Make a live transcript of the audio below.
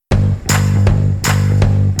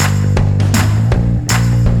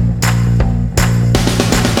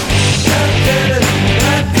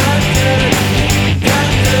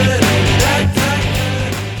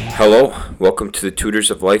Hello, welcome to the Tutors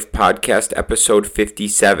of Life podcast, episode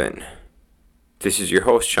 57. This is your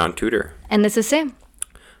host, Sean Tudor. And this is Sam.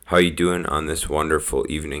 How are you doing on this wonderful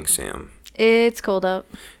evening, Sam? It's cold out.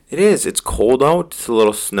 It is. It's cold out. It's a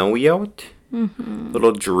little snowy out. A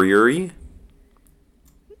little dreary.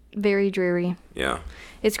 Very dreary. Yeah.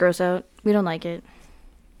 It's gross out. We don't like it.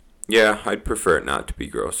 Yeah, I'd prefer it not to be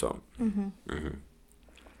gross out. What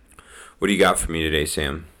do you got for me today,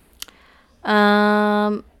 Sam?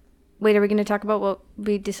 Wait, are we going to talk about what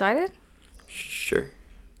we decided? Sure.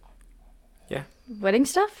 Yeah. Wedding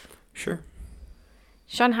stuff? Sure.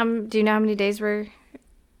 Sean, do you know how many days we're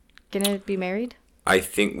going to be married? I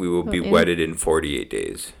think we will be wedded in 48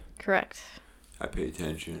 days. Correct. I pay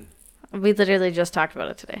attention. We literally just talked about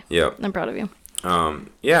it today. Yep. I'm proud of you.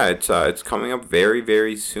 Yeah, it's coming up very,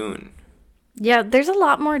 very soon. Yeah, there's a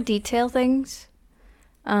lot more detail things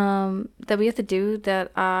that we have to do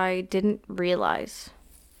that I didn't realize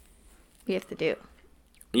we have to do.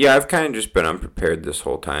 Yeah, I've kind of just been unprepared this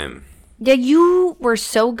whole time. Yeah, you were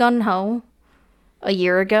so gun-ho a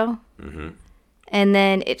year ago. And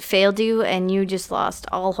then it failed you and you just lost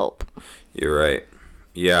all hope. You're right.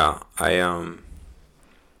 Yeah, I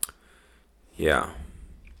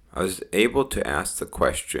was able to ask the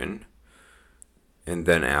question, and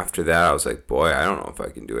then after that I was like, boy, I don't know if I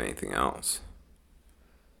can do anything else.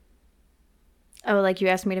 Oh, like you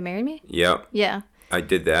asked me to marry me? Yep. Yeah. I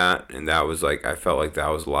did that, and that was like, I felt like that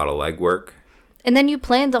was a lot of legwork. And then you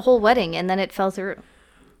planned the whole wedding, and then it fell through.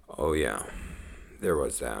 Oh, yeah. There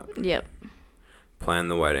was that. Yep. Planned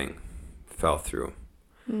the wedding. Fell through.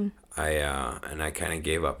 And I kind of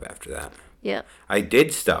gave up after that. Yep. I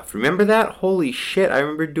did stuff. Remember that? Holy shit, I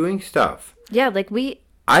remember doing stuff. Yeah, like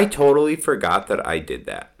I totally forgot that I did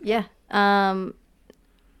that. Yeah. Because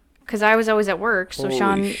I was always at work, so Holy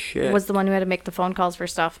Sean shit. was the one who had to make the phone calls for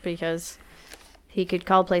stuff because he could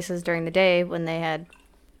call places during the day when their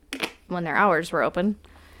hours were open.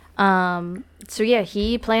 So yeah,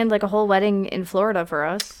 he planned like a whole wedding in Florida for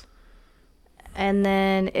us. And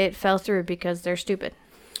then it fell through because they're stupid.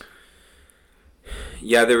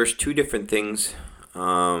 Yeah, there was two different things.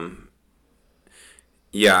 Yeah,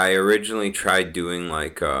 I originally tried doing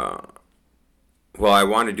like, I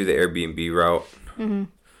wanted to do the Airbnb route.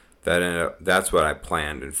 That's what I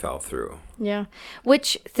planned and fell through. Yeah.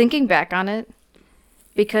 Which, thinking back on it,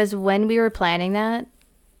 because when we were planning that,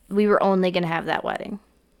 we were only going to have that wedding.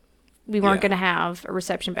 We weren't going to have a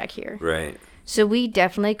reception back here. Right. So we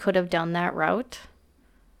definitely could have done that route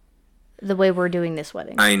the way we're doing this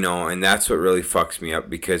wedding. I know, and that's what really fucks me up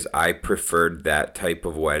because I preferred that type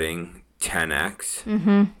of wedding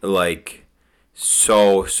 10x. Like,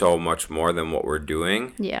 so much more than what we're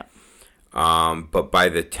doing. Yeah. But by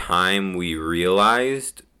the time we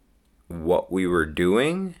realized what we were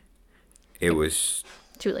doing, it was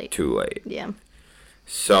Too late. Yeah.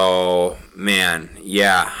 So, man,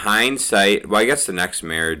 yeah, hindsight. Well, I guess the next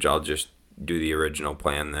marriage, I'll just do the original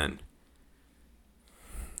plan then.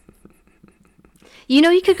 You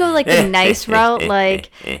know, you could go like a nice route,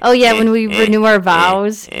 like, oh yeah, when we renew our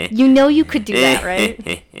vows. You know you could do that,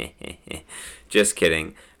 right? Just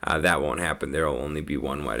kidding. That won't happen. There will only be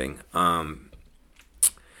one wedding.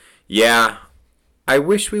 Yeah, I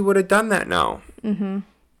wish we would have done that now.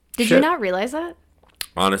 Did you not realize that?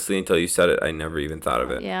 Honestly, until you said it, I never even thought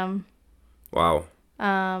of it. Yeah. Wow.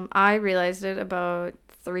 I realized it about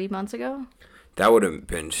 3 months ago. That would have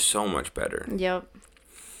been so much better. Yep.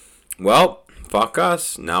 Well, fuck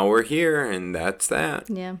us. Now we're here, and that's that.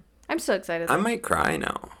 Yeah. I'm so excited. I might cry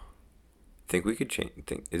now. Think we could change.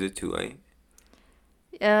 Is it too late?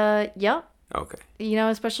 Yep. Okay. You know,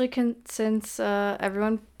 especially since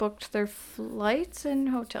everyone booked their flights and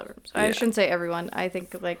hotel rooms. I shouldn't say everyone. I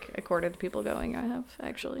think, like, a quarter of the people going I have,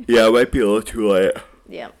 actually. Yeah, it might be a little too late.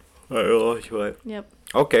 Yep. A little too late. Yep.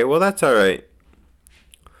 Okay, well, that's all right.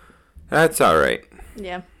 That's all right.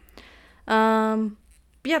 Yeah.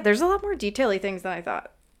 Yeah, there's a lot more detail-y things than I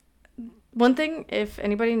thought. One thing, if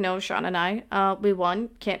anybody knows Shaun and I, we, one,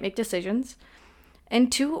 can't make decisions.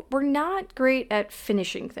 And two, we're not great at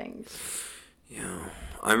finishing things. Yeah.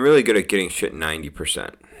 I'm really good at getting shit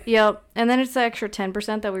 90%. Yep. And then it's the extra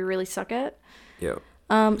 10% that we really suck at. Yep.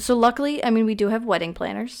 So luckily, I mean, we do have wedding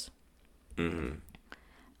planners. But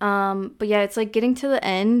yeah, it's like getting to the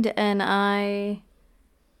end and I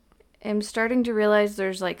am starting to realize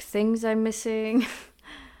there's like things I'm missing.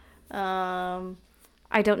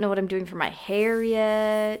 I don't know what I'm doing for my hair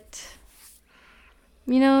yet.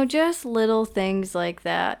 You know, just little things like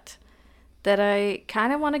that I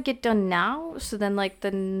kind of want to get done now. So then like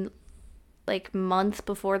the month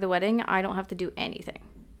before the wedding, I don't have to do anything.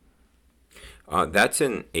 That's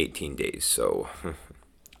in 18 days, so...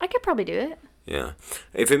 I could probably do it. Yeah.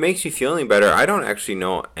 If it makes you feel any better, I don't actually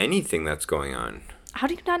know anything that's going on. How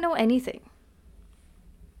do you not know anything?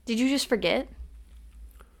 Did you just forget?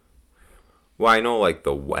 Well, I know, like,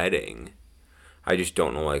 the wedding. I just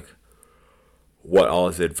don't know, like, what all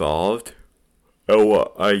is involved and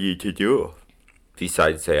what I need to do.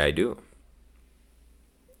 Besides say I do.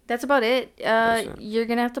 That's about it. That's it. You're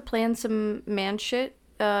going to have to plan some man shit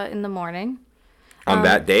in the morning. On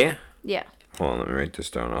that day? Yeah. Hold on, let me write this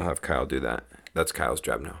down. I'll have Kyle do that. That's Kyle's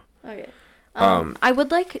job now. Okay. I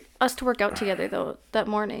would like us to work out together, though, that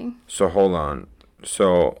morning. So, hold on.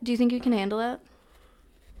 So... Do you think you can handle that?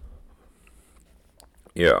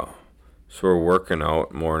 Yeah. So, we're working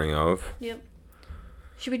out morning of. Yep.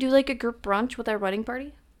 Should we do, like, a group brunch with our wedding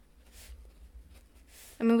party?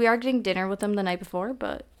 I mean, we are getting dinner with them the night before,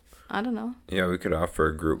 but I don't know. Yeah, we could offer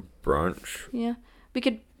a group brunch. Yeah. We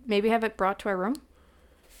could maybe have it brought to our room.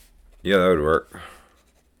 Yeah, that would work.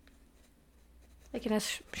 I can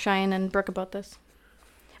ask Cheyenne and Brooke about this.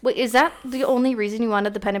 Wait, is that the only reason you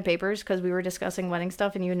wanted the pen and papers? Because we were discussing wedding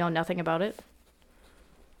stuff and you know nothing about it?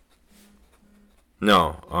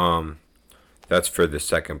 No, that's for the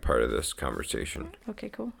second part of this conversation. Okay,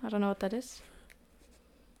 cool. I don't know what that is.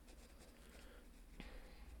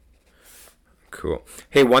 Cool.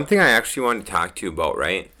 Hey, one thing I actually wanted to talk to you about,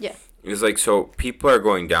 right? Yeah. Is like, so people are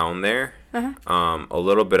going down there. A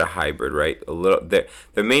little bit of hybrid, right? The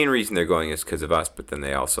main reason they're going is because of us, but then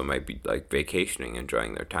they also might be like vacationing,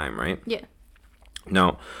 enjoying their time, right? Yeah.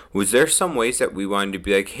 Now, was there some ways that we wanted to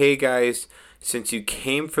be like, hey guys, since you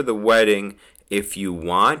came for the wedding, if you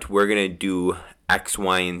want, we're gonna do X,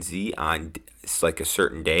 Y, and Z on it's like a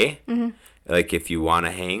certain day. Like if you want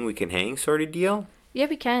to hang, we can hang, sort of deal. Yeah,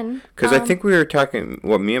 we can. Because I think we were talking,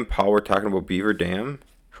 me and Paul were talking about Beaver Dam.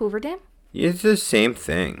 Hoover Dam? It's the same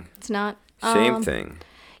thing. It's not. Same thing.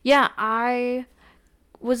 Yeah, I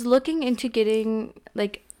was looking into getting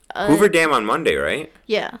like Hoover Dam on Monday, right?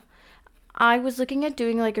 Yeah. I was looking at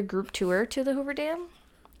doing like a group tour to the Hoover Dam.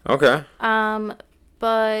 Okay.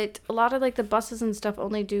 But a lot of like the buses and stuff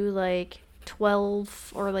only do like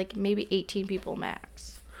 12 or like maybe 18 people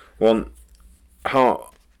max. Well,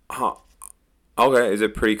 how okay, is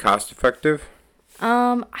it pretty cost effective?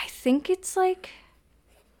 I think it's like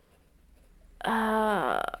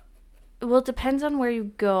well, it depends on where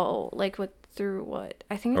you go, like through what.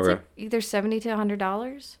 I think it's like either $70 to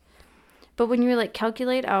 $100. But when you like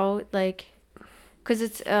calculate out like cuz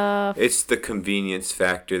it's the convenience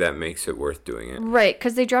factor that makes it worth doing it. Right,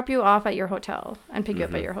 cuz they drop you off at your hotel and pick you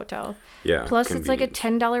up at your hotel. Yeah. Plus it's like a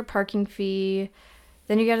 $10 parking fee.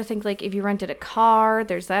 Then you got to think like if you rented a car,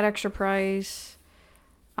 there's that extra price.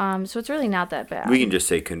 So it's really not that bad. We can just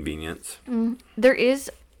say convenience.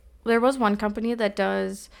 There was one company that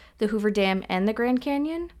does the Hoover Dam and the Grand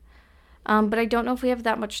Canyon. But I don't know if we have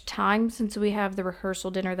that much time since we have the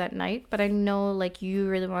rehearsal dinner that night. But I know, like, you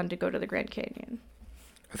really wanted to go to the Grand Canyon.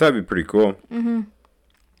 I thought it'd be pretty cool.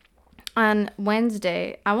 On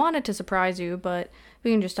Wednesday, I wanted to surprise you, but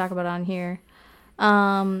we can just talk about it on here.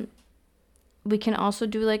 We can also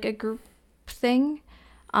do, like, a group thing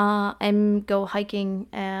and go hiking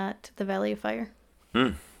at the Valley of Fire.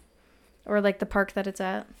 Or, like, the park that it's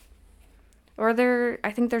at. Or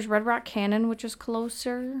I think there's Red Rock Canyon, which is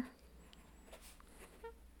closer.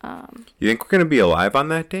 You think we're going to be alive on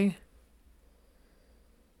that day?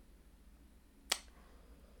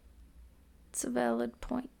 It's a valid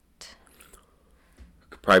point.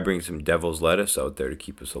 Could probably bring some devil's lettuce out there to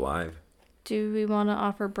keep us alive. Do we want to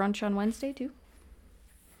offer brunch on Wednesday, too?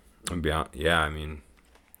 Yeah, I mean...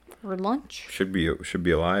 Or lunch? Should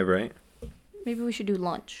be alive, right? Maybe we should do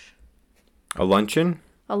lunch. A luncheon?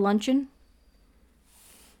 A luncheon?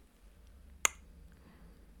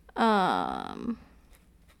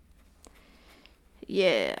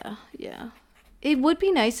 Yeah. It would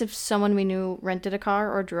be nice if someone we knew rented a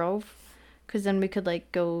car or drove, because then we could,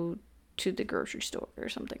 like, go to the grocery store or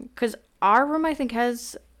something. Because our room, I think,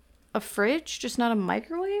 has a fridge, just not a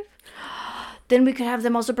microwave. Then we could have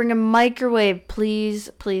them also bring a microwave. Please,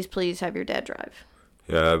 please, please have your dad drive.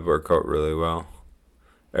 Yeah, that'd work out really well.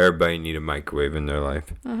 Everybody need a microwave in their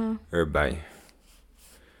life. Everybody.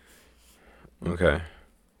 Okay.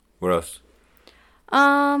 What else?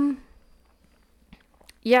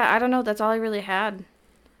 Yeah, I don't know. That's all I really had.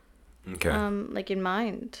 Okay. Like in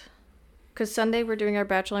mind. Because Sunday we're doing our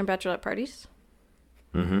bachelor and bachelorette parties.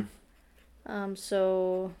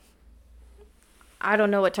 So I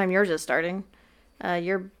don't know what time yours is starting.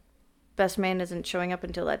 Your best man isn't showing up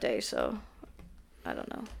until that day, so I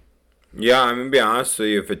don't know. Yeah, I'm gonna be honest with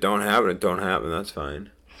you. If it don't happen, it don't happen. That's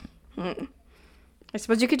fine. I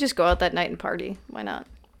suppose you could just go out that night and party. Why not?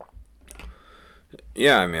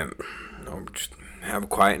 Yeah, I mean, no, just have a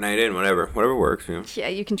quiet night in, whatever works. You know. Yeah,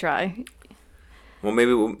 you can try. Well,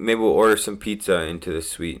 maybe we'll order some pizza into the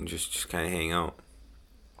suite and just kind of hang out.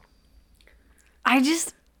 I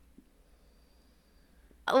just,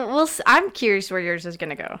 I'm curious where yours is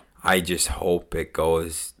gonna go. I just hope it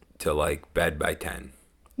goes to like bed by 10.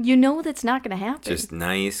 You know that's not gonna happen. Just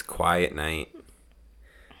nice, quiet night.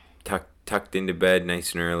 Tucked into bed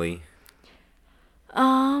nice and early.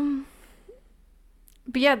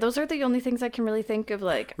 But yeah, those are the only things I can really think of.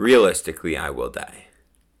 Like, Realistically, I will die.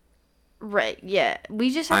 right? Yeah, we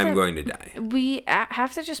just have I'm going to die. We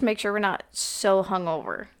have to just make sure we're not so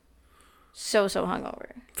hungover, so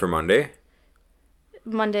hungover. For Monday?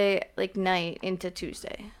 Monday, like night into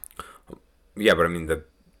Tuesday. Yeah, but I mean, the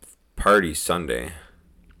party's Sunday.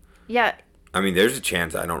 Yeah, I mean, there's a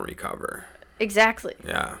chance I don't recover. exactly.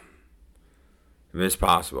 Yeah. I mean, it's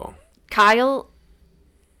possible.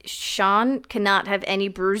 Shaun cannot have any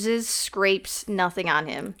bruises, scrapes, nothing on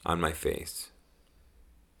him. On my face.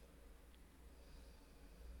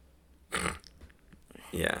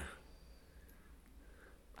 Yeah.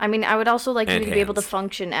 I mean, I would also like you And to be able to hands.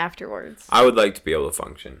 function afterwards. I would like to be able to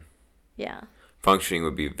function. Yeah. Functioning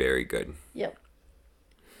would be very good. Yep,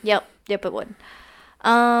 it would.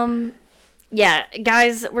 Yeah,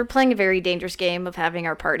 guys, we're playing a very dangerous game of having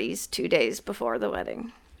our parties 2 days before the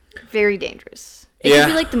wedding. Very dangerous. It could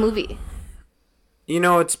be Yeah. like the movie. You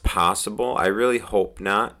know, it's possible. I really hope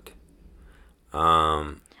not.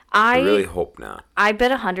 I I really hope not. I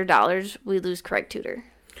bet $100 we lose Craig Tudor.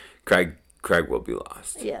 Craig will be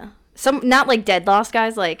lost. Yeah. Not like dead lost,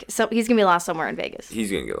 guys. Like, he's gonna be lost somewhere in Vegas.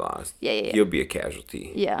 He's gonna get lost. Yeah. He'll be a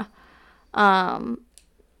casualty. Yeah.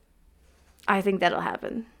 I think that'll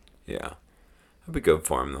happen. Yeah. That'll be good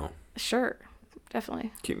for him though. Sure.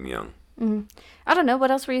 Definitely. Keep him young. I don't know.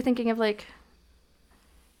 What else were you thinking of, like,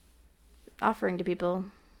 offering to people?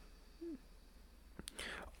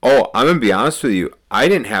 Oh, I'm gonna be honest with you. I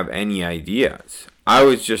didn't have any ideas. I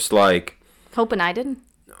was just like, Hoping I didn't.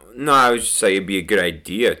 no, I was just like, it'd be a good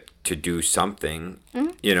idea to do something.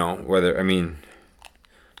 You know, whether, I mean,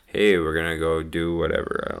 hey, we're gonna go do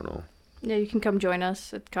whatever. I don't know. Yeah, you can come join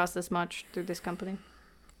us. It costs this much through this company.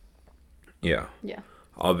 Yeah. Yeah.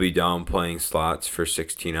 I'll be down playing slots for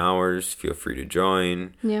 16 hours. Feel free to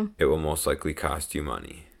join. Yeah. It will most likely cost you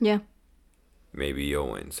money. Yeah. Maybe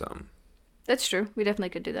you'll win some. That's true. We definitely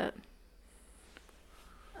could do that.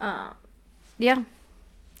 Yeah.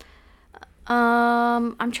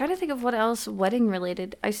 I'm trying to think of what else wedding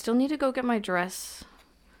related. I still need to go get my dress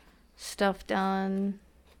stuff done.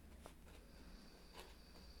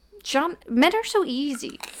 Shaun, men are so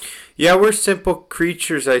easy. Yeah, we're simple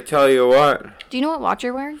creatures, I tell you what. Do you know what watch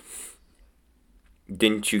you're wearing?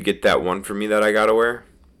 Didn't you get that one for me that I gotta wear?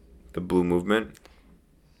 The Blue Movement?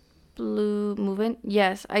 Blue movement?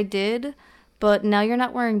 Yes, I did. But now you're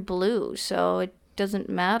not wearing blue, so it doesn't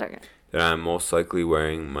matter. Then I'm most likely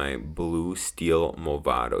wearing my blue steel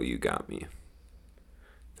Movado you got me.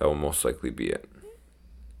 That will most likely be it.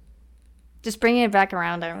 Just bringing it back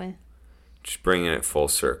around, aren't we? Just bringing it full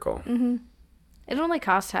circle. It only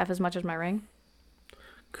costs half as much as my ring.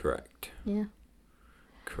 Correct. Yeah.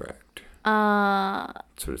 Correct. Uh,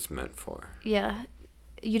 That's what it's meant for. yeah.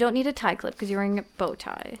 You don't need a tie clip because you're wearing a bow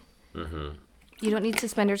tie. You don't need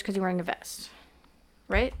suspenders because you're wearing a vest.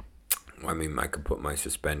 Right? I mean, I could put my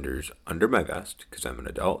suspenders under my vest because I'm an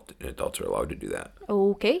adult, and adults are allowed to do that.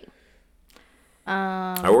 Okay.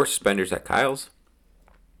 I wore suspenders at Kyle's.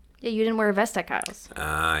 Yeah, you didn't wear a vest at Kyle's.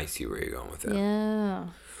 Ah, I see where you're going with that. Yeah.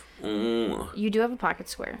 You do have a pocket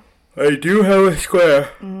square. I do have a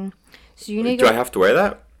square. So you need Do to I have to wear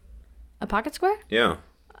that? a pocket square? Yeah.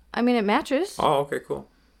 I mean, it matches. Oh, okay, cool.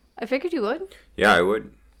 I figured you would. Yeah, I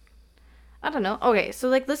would. I don't know. Okay, so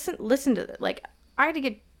like listen to it. Like I had to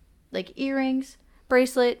get like earrings,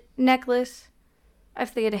 bracelet, necklace. I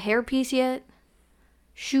have to get a hairpiece yet.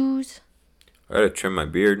 Shoes. I gotta trim my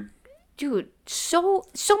beard. Dude, so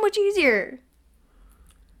much easier.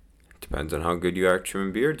 Depends on how good you are at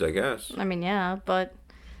trimming beards, I guess. I mean, yeah, but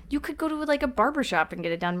you could go to like a barber shop and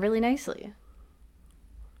get it done really nicely.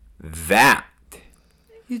 That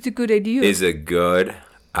It's a good idea. is a good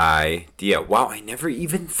idea. Wow, I never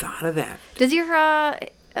even thought of that. Does your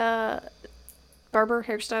barber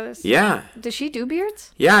hairstylist? Yeah. Does she do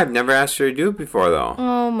beards? Yeah, I've never asked her to do it before, though.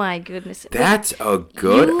 Oh my goodness. That's a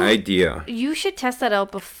good You- idea. You should test that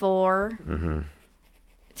out before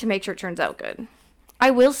to make sure it turns out good.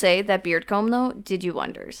 I will say that beard comb though did you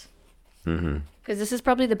wonders. Because this is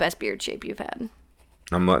probably the best beard shape you've had.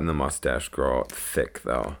 I'm letting the mustache grow out thick,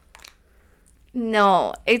 though.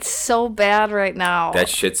 No, it's so bad right now. That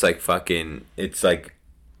shit's like fucking... It's like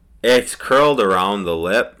It's curled around the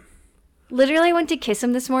lip. Literally, I went to kiss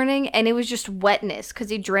him this morning, and it was just wetness because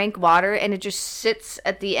he drank water, and it just sits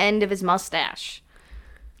at the end of his mustache.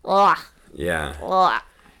 Ugh. Yeah. Ugh.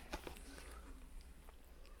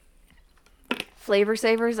 Flavor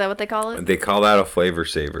saver, is that what they call it? They call that a flavor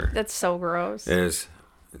saver. That's so gross. It is.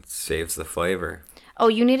 It saves the flavor. Oh,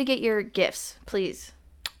 you need to get your gifts, please.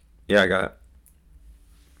 Yeah, I got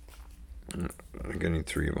it. I'm gonna need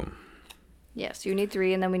 3 of them. Yes, you need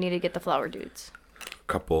 3, and then we need to get the flower dudes.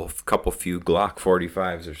 Couple few Glock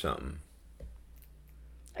 45s or something.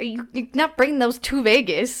 You're not bringing those to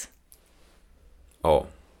Vegas. Oh.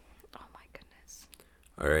 Oh my goodness.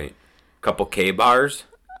 All right. Couple K bars.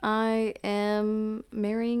 I am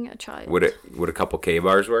marrying a child. Would a couple K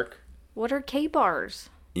bars work? What are K bars?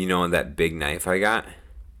 You know that big knife I got?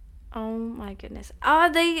 Oh my goodness.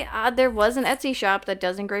 There was an Etsy shop that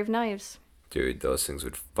does engraved knives. Dude, those things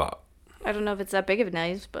would fuck. I don't know if it's that big of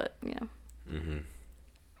knives, but you know. Mm-hmm.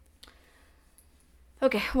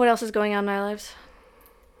 Okay, what else is going on in our lives?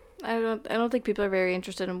 I don't think people are very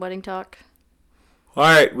interested in wedding talk. All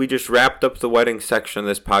right, we just wrapped up the wedding section of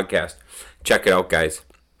this podcast. Check it out, guys.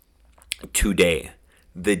 Today,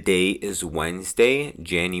 the day is Wednesday,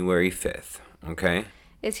 January 5th, okay?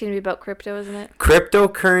 It's going to be about crypto, isn't it?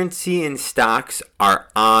 Cryptocurrency and stocks are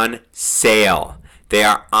on sale. They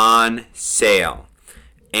are on sale.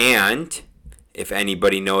 And if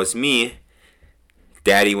anybody knows me,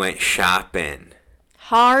 Daddy went shopping.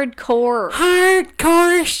 Hardcore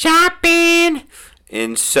shopping.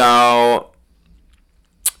 And so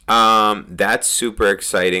that's super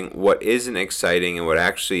exciting. What isn't exciting and what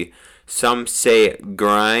actually some say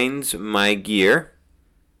grinds my gear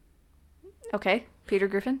Okay, Peter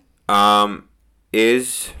Griffin.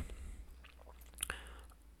 is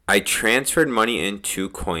I transferred money into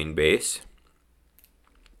Coinbase,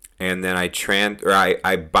 and then I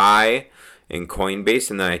buy in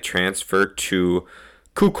Coinbase, and then I transfer to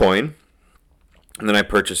KuCoin, and then I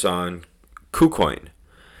purchase on KuCoin.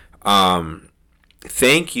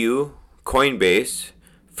 Thank you, Coinbase,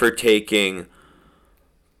 for taking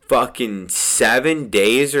fucking 7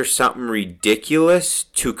 days or something ridiculous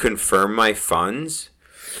to confirm my funds.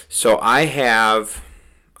 So I have,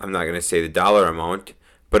 I'm not going to say the dollar amount,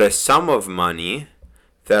 but a sum of money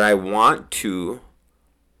that I wanted to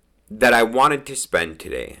spend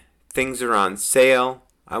today. Things are on sale.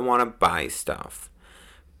 I want to buy stuff.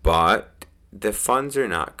 But the funds are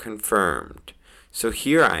not confirmed. So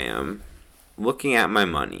here I am looking at my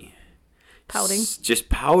money. Pouting. Just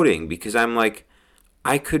pouting because I'm like,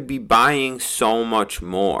 I could be buying so much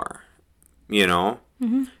more, you know?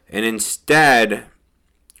 Mm-hmm. And instead,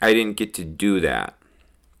 I didn't get to do that.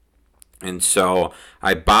 And so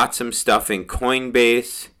I bought some stuff in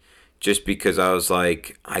Coinbase just because I was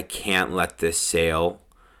like, I can't let this sale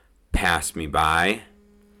pass me by.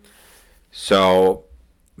 So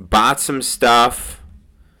bought some stuff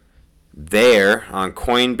there on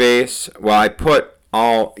Coinbase. Well, I put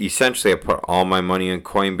all my money in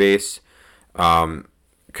Coinbase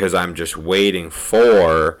because I'm just waiting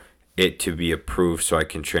for it to be approved so I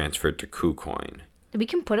can transfer it to KuCoin. We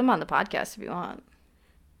can put him on the podcast if you want.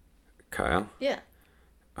 Kyle? Yeah.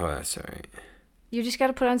 Oh, that's all right. You just got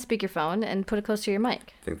to put on speakerphone and put it close to your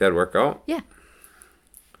mic. Think that'd work out? Yeah.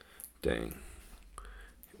 Dang.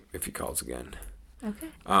 If he calls again. Okay.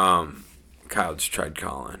 Kyle just tried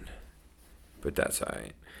calling, but that's all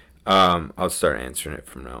right. I'll start answering it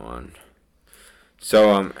from now on.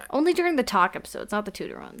 So, only during the talk episodes, not the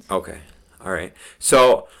tutor ones. Okay. All right.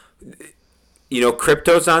 So,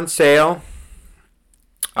 crypto's on sale.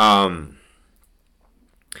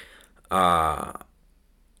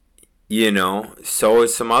 So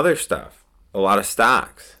is some other stuff. A lot of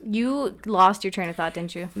stocks. You lost your train of thought,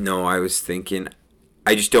 didn't you? No, I was thinking,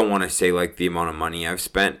 I just don't want to say like the amount of money I've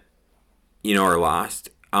spent, or lost.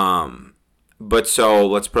 But so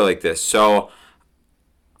let's put it like this. So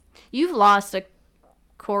you've lost a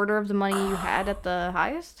quarter of the money you had at the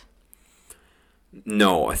highest?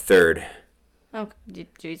 No, a third. Oh,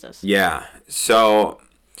 Jesus. Yeah. So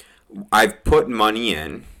I've put money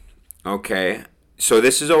in. Okay. So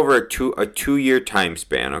this is over a 2-year time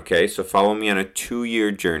span. Okay. So follow me on a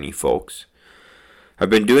 2-year journey, folks.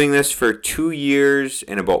 I've been doing this for 2 years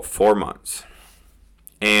and about 4 months.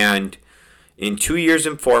 And in 2 years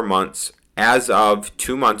and 4 months, as of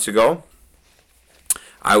 2 months ago,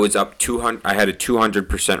 I was up 200. I had a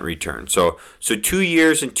 200% return. So 2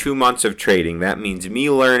 years and 2 months of trading. That means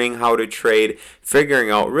me learning how to trade,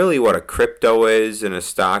 figuring out really what a crypto is and a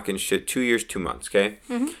stock and shit. 2 years, 2 months. Okay,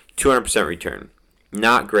 200% return.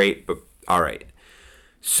 Not great, but all right.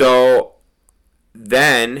 So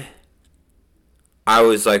then I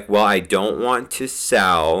was like, well, I don't want to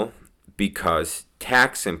sell because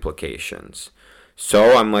tax implications.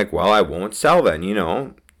 So I'm like, well, I won't sell then, you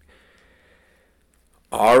know.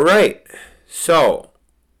 All right. So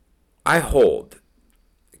I hold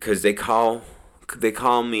because they call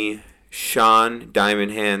me Shaun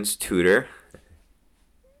Diamond Hands Tutor.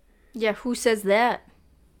 Yeah, who says that?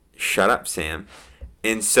 Shut up, Sam.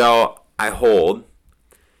 And so I hold.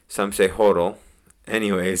 Some say hodl.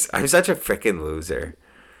 Anyways, I'm such a freaking loser.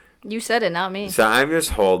 You said it, not me. So I'm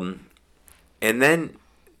just holding. And then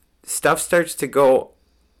stuff starts to go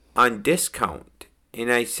on discount.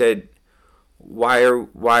 And I said, why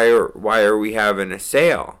are we having a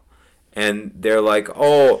sale? And they're like,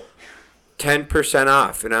 oh, 10%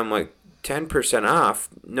 off. And I'm like, 10% off?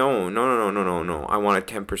 No. I want a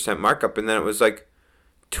 10% markup. And then it was like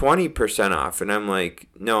 20% off. And I'm like,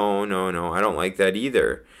 no. I don't like that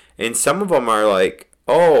either. And some of them are like,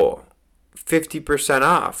 oh, 50%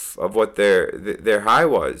 off of what their high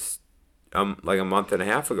was like a month and a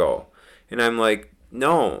half ago. And I'm like,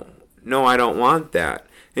 no, I don't want that.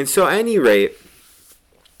 And so at any rate,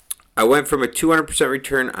 I went from a 200%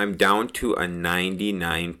 return, I'm down to a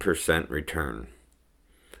 99% return.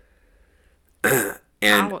 And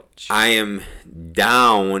Ouch. I am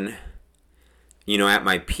down, at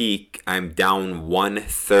my peak, I'm down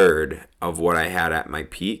 1/3 of what I had at my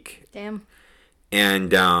peak. Damn.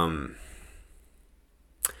 And, you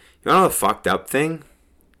know the fucked up thing?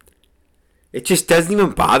 It just doesn't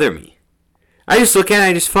even bother me. I just look at it and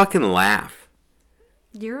I just fucking laugh.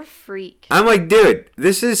 You're a freak. I'm like, dude,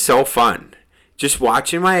 this is so fun. Just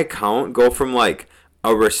watching my account go from like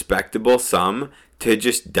a respectable sum to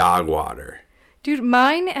just dog water. Dude,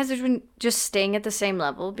 mine has been just staying at the same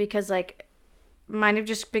level because, like, mine have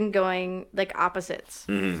just been going, like, opposites.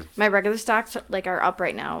 Mm-hmm. My regular stocks, like, are up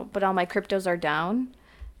right now, but all my cryptos are down.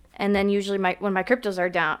 And then usually when my cryptos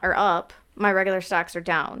are up, my regular stocks are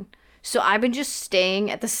down. So I've been just staying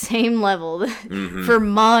at the same level for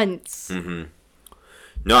months. Mm-hmm.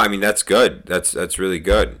 No, I mean, that's good. That's really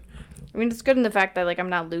good. I mean, it's good in the fact that, like, I'm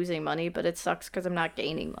not losing money, but it sucks because I'm not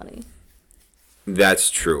gaining money. That's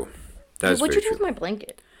true. That's What'd very you do true. with my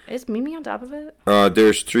blanket? Is Mimi on top of it?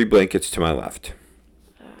 There's 3 blankets to my left.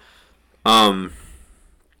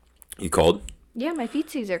 You cold? Yeah, my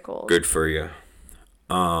feetsies are cold. Good for you.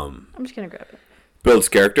 I'm just gonna grab it. Builds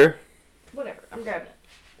character. Whatever, I'm grabbing it.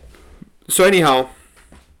 So anyhow,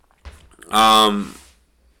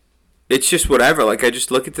 it's just whatever. Like, I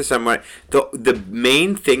just look at this. I'm like, the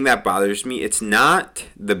main thing that bothers me, it's not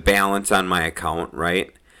the balance on my account,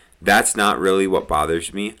 right? That's not really what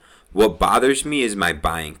bothers me. What bothers me is my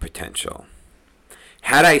buying potential.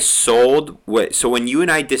 Had I sold so when you and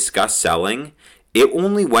I discussed selling, it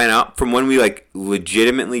only went up from when we like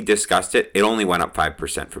legitimately discussed it. It only went up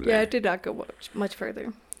 5% from there. Yeah, it did not go much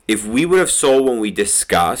further. If we would have sold when we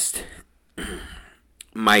discussed,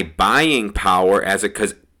 my buying power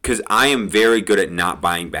because I am very good at not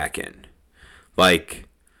buying back in. Like,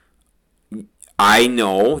 I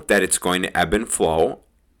know that it's going to ebb and flow,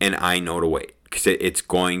 and I know to wait because it's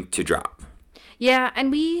going to drop. Yeah, and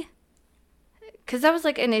because that was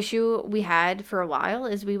like an issue we had for a while,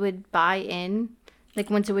 is we would buy in, like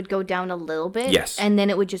once it would go down a little bit, Yes, and then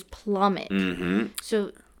it would just plummet. Mm-hmm.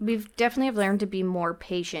 So we've definitely have learned to be more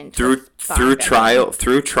patient through trial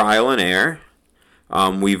and error.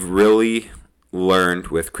 We've really learned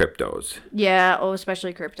with cryptos. Yeah,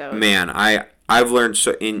 especially cryptos. Man, I've learned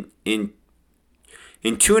so in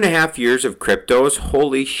 2.5 years of cryptos,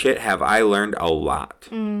 holy shit, have I learned a lot.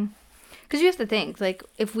 Because you have to think, like,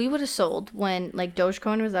 if we would have sold when, like,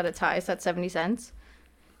 Dogecoin was at its highest at 70 cents,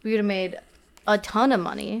 we would have made a ton of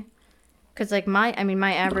money. Because, like, my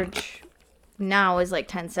average now is, like,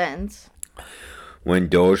 10 cents. When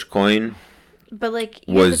Dogecoin But, like,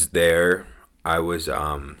 was there, I was at,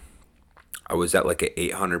 like, an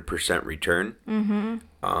 800% return. Mm-hmm.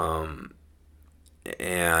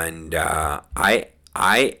 And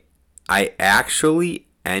I actually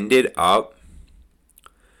ended up.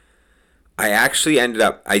 So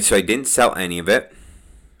I didn't sell any of it,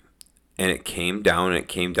 and it came down,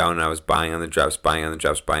 and I was buying on the drops.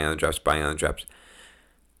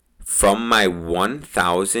 From my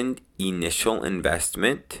 1,000 initial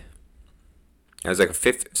investment, I was like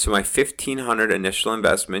so my 1,500 initial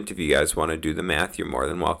investment, if you guys want to do the math, you're more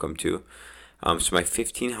than welcome to. So my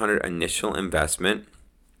 1,500 initial investment,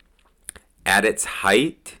 at its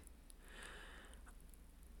height,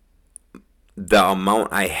 the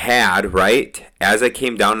amount I had, right, as I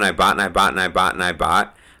came down and I bought,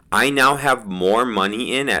 I now have more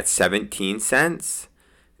money in at 17 cents,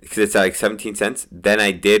 because it's at like 17 cents, than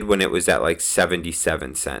I did when it was at like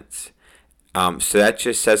 77 cents. So that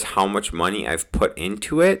just says how much money I've put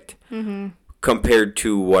into it compared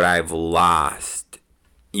to what I've lost,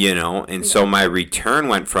 And so my return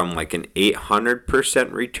went from like an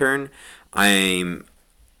 800% return.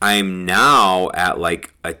 I'm now at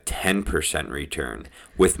like a 10% return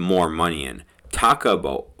with more money in. Talk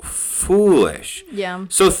about foolish. Yeah.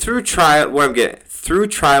 So through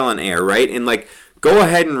trial and error, right? And like, go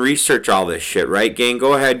ahead and research all this shit, right, gang?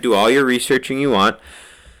 Go ahead, do all your researching you want.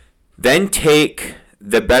 Then take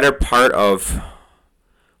the better part of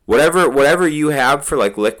whatever you have for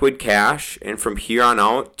like liquid cash, and from here on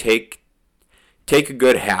out, take a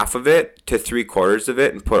good half of it to 3/4 of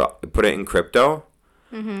it and put it in crypto.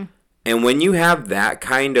 And when you have that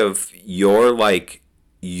kind of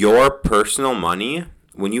your personal money,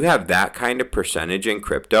 when you have that kind of percentage in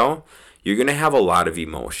crypto, you're gonna have a lot of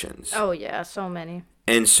emotions. Oh yeah, so many.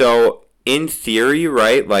 And so, in theory,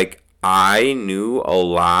 right, like, I knew a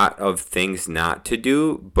lot of things not to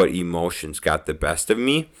do, but emotions got the best of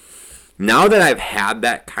me. Now that I've had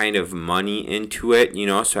that kind of money into it,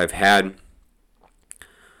 so I've had,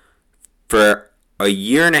 for a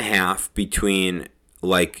year and a half, between,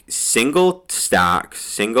 like, single stocks,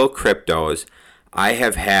 single cryptos, I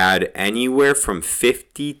have had anywhere from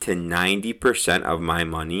 50 to 90% of my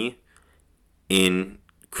money in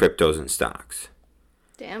cryptos and stocks.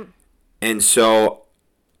 Damn. And so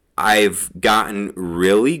I've gotten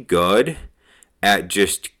really good at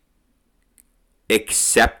just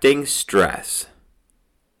accepting stress.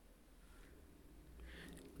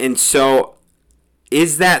 And so,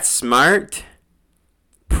 is that smart?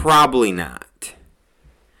 Probably not.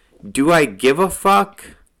 Do I give a fuck?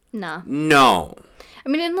 Nah. No. I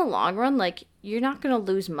mean, in the long run, like, you're not gonna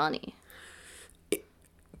lose money.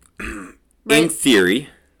 In Right. theory.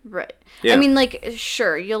 Right. Yeah. I mean, like,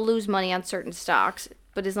 sure, you'll lose money on certain stocks,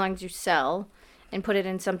 but as long as you sell and put it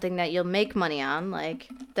in something that you'll make money on, like,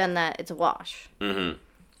 then it's a wash. So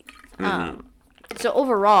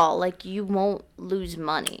overall, like, you won't lose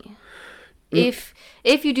money if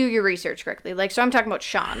you do your research correctly. Like, so I'm talking about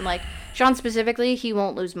Shaun. Like, Shaun specifically, he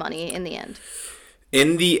won't lose money in the end.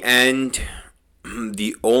 In the end,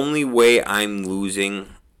 the only way I'm losing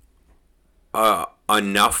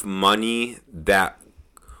enough money that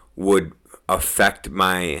would affect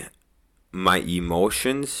my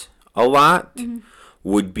emotions a lot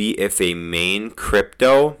would be if a main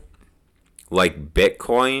crypto like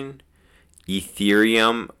Bitcoin,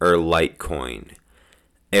 Ethereum, or Litecoin,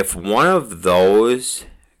 if one of those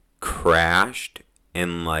crashed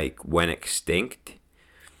and like went extinct,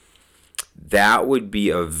 that would be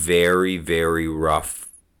a very, very rough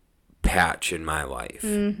patch in my life.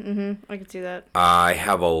 I can see that. I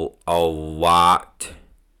have a lot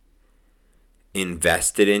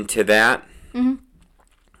invested into that.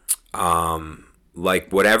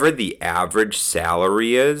 Like, whatever the average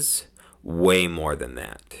salary is, way more than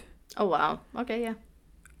that. Oh, wow. Okay, yeah.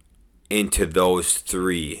 Into those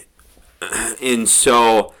three. And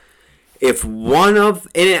so, if one of...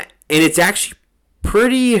 And it's actually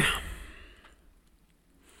pretty...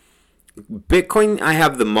 Bitcoin, I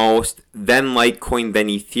have the most, then Litecoin, then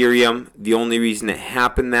Ethereum. The only reason it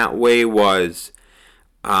happened that way was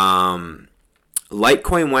Litecoin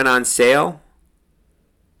went on sale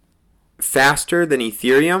faster than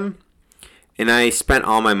Ethereum, and I spent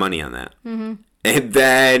all my money on that. And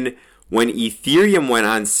then when Ethereum went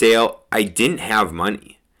on sale, I didn't have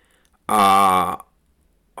money. I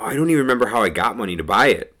don't even remember how I got money to buy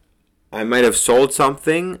it. I might have sold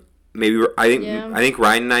something. Maybe I think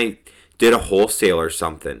Ryan and I did a wholesale or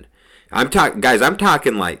something. I'm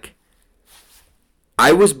talking like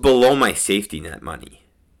I was below my safety net money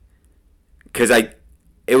because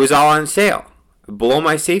it was all on sale, below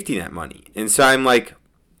my safety net money, and so I'm like,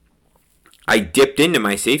 I dipped into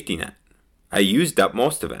my safety net. I used up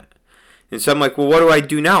most of it, and so I'm like, well, what do I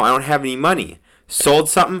do now? I don't have any money. Sold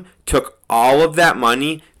something, took all of that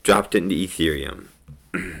money, dropped it into Ethereum,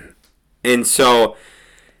 and so.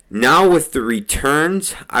 Now with the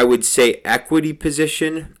returns, I would say equity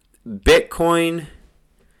position, Bitcoin,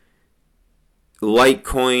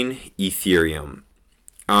 Litecoin, Ethereum.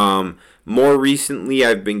 More recently,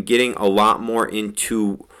 I've been getting a lot more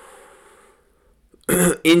into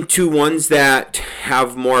ones that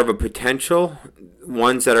have more of a potential,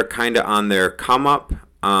 ones that are kind of on their come up.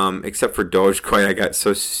 Except for Dogecoin, I got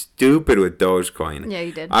so stupid with Dogecoin. Yeah,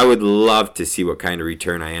 you did. I would love to see what kind of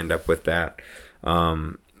return I end up with that.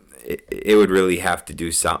 It would really have to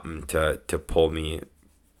do something to pull me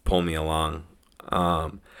along.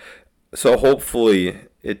 So hopefully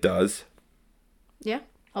it does. Yeah,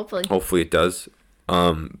 hopefully. Hopefully it does.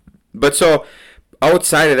 But so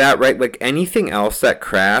outside of that, right, like anything else that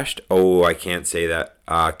crashed, oh, I can't say that.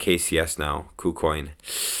 KCS now, KuCoin.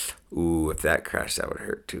 Ooh, if that crashed, that would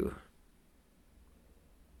hurt too.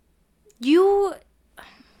 You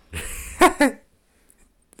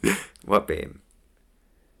What, babe?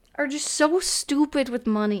 are just so stupid with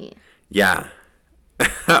money. Yeah.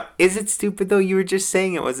 Is it stupid, though? You were just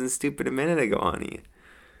saying it wasn't stupid a minute ago, honey.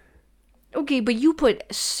 Okay, but you put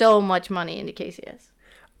so much money into KCS.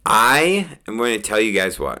 I am going to tell you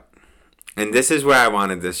guys what. And this is where I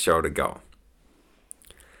wanted this show to go.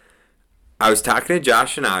 I was talking to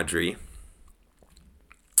Josh and Audrey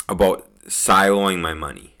about siloing my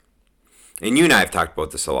money. And you and I have talked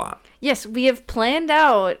about this a lot. Yes, we have planned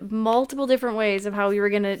out multiple different ways of how we were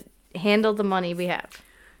going to handle the money we have.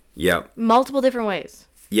 Yep. Multiple different ways.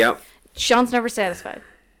 Yep. Sean's never satisfied.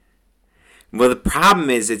 Well, the problem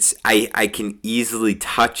is I can easily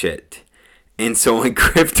touch it. And so when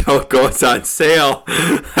crypto goes on sale,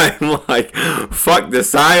 I'm like, fuck the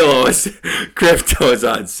silos. Crypto's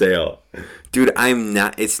on sale. Dude, I'm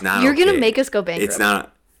not, it's not You're okay. going to make us go bankrupt. It's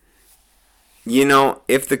not. You know,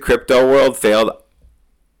 if the crypto world failed,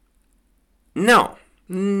 no.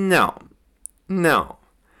 The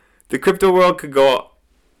crypto world could go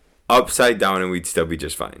upside down and we'd still be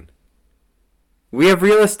just fine. We have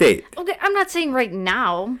real estate. Okay, I'm not saying right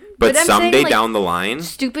now. But I'm someday saying, like, down the line.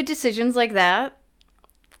 stupid decisions like that,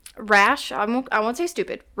 rash, I won't say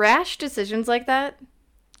stupid, rash decisions like that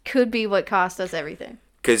could be what cost us everything.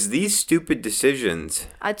 Because these stupid decisions,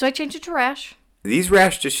 So I changed it to rash. these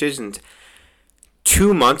rash decisions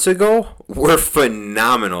 2 months ago were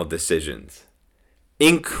phenomenal decisions.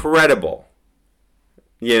 Incredible.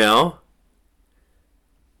 You know?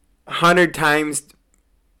 100 times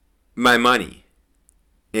my money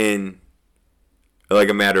in like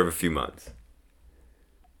a matter of a few months.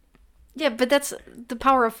 Yeah, but that's the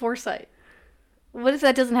power of foresight. What if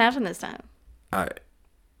that doesn't happen this time?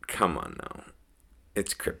 Come on now.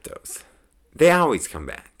 It's cryptos. They always come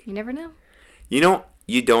back. You never know. You know,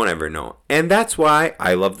 you don't ever know. And that's why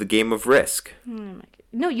I love the game of Risk. Oh my God.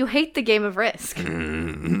 No, you hate the game of Risk. Have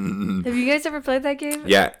you guys ever played that game?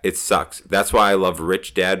 Yeah, it sucks. That's why I love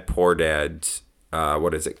Rich Dad, Poor Dad's,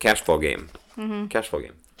 what is it? Cash flow game. Mm-hmm. Cash flow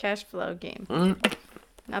game. Cash flow game. Mm.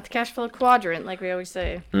 Not the cash flow quadrant, like we always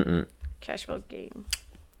say. Mm-mm. Cash flow game.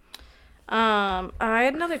 I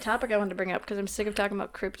had another topic I wanted to bring up because I'm sick of talking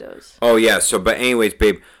about cryptos. Oh, yeah. So, but anyways,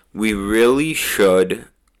 babe, we really should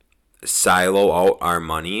silo out our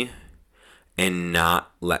money and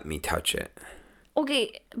not let me touch it.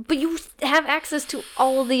 Okay, but you have access to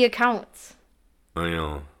all the accounts. I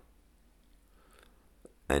know.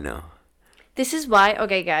 This is why,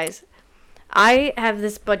 okay, guys, I have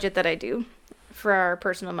this budget that I do for our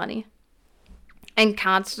personal money. And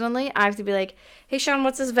constantly, I have to be like, hey, Sean,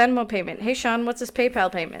 what's this Venmo payment? Hey, Sean, what's this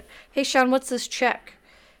PayPal payment? Hey, Sean, what's this check?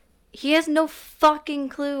 He has no fucking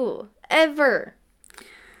clue. Ever.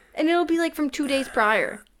 And it'll be like from 2 days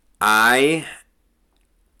prior. I'm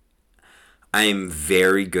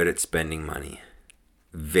very good at spending money.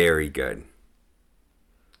 Very good.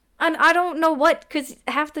 And I don't know what, because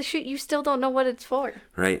half the shit you still don't know what it's for.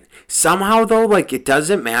 Right. Somehow, though, like, it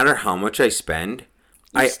doesn't matter how much I spend.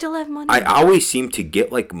 You still have money. I always seem to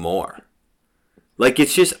get, like, more. Like,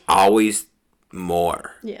 it's just always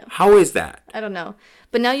more. Yeah. How is that? I don't know.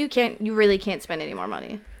 But now you really can't spend any more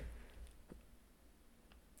money.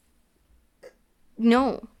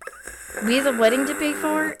 No. We have a wedding to pay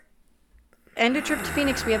for, and a trip to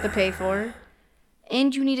Phoenix we have to pay for,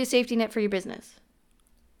 and you need a safety net for your business.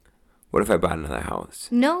 What if I bought another house?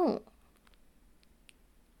 No.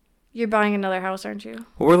 You're buying another house, aren't you?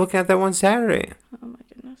 Well, we're looking at that one Saturday. Oh my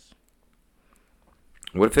goodness.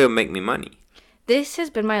 What if it'll make me money? This has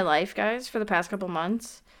been my life, guys, for the past couple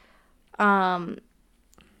months.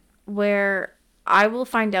 Where I will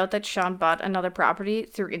find out that Sean bought another property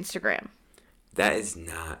through Instagram. That is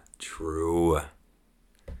not true.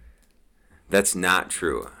 That's not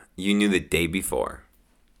true. You knew the day before.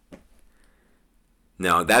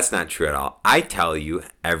 No, that's not true at all. I tell you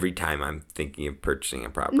every time I'm thinking of purchasing a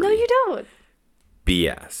property. No, you don't.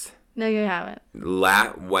 BS. No, you haven't.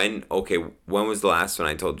 When was the last one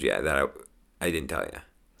I told you that I didn't tell you?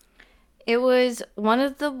 It was one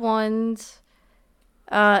of the ones,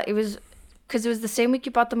 it was, because it was the same week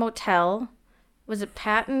you bought the motel. Was it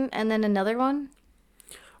Patton and then another one?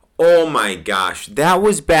 Oh my gosh, that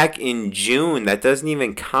was back in June. That doesn't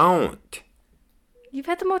even count. You've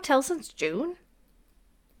had the motel since June?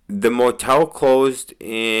 The motel closed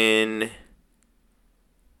in...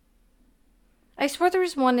 I swear there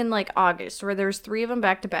was one in like August where there was 3 of them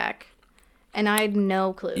back to back. And I had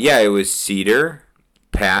no clue. Yeah, it was Cedar,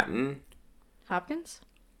 Patton. Hopkins?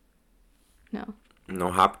 No. No,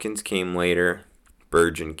 Hopkins came later.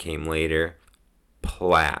 Bergen came later.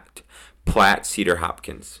 Platt, Cedar,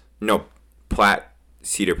 Hopkins. No, Platt,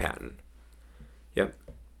 Cedar, Patton. Yep.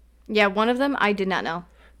 Yeah, one of them I did not know.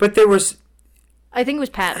 But there was I think it was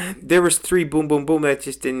Patton. There was 3 boom, boom, boom that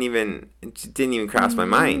just didn't even cross my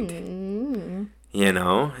mind. You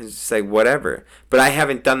know, it's just like whatever. But I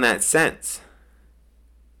haven't done that since.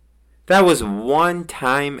 That was one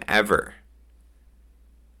time ever.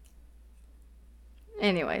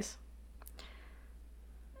 Anyways,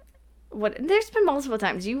 there's been multiple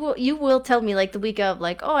times you will tell me like the week of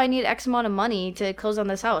like, oh, I need X amount of money to close on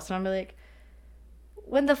this house, and I'm like,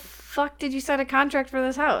 when the fuck did you sign a contract for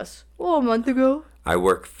this house? Oh, a month ago. I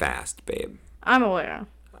work fast, babe. I'm aware.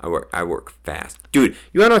 I work fast, dude.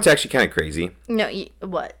 You wanna know what's actually kind of crazy? No,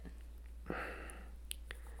 what?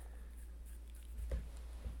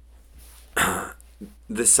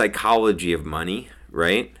 The psychology of money,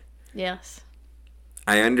 right? Yes.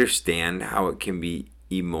 I understand how it can be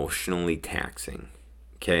emotionally taxing.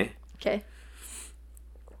 Okay? Okay.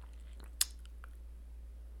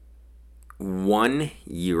 1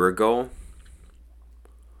 year ago,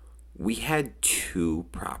 we had 2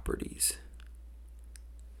 properties.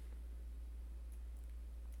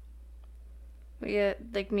 Yeah,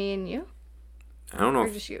 like me and you? I don't know. Or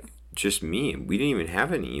just you? Just me. We didn't even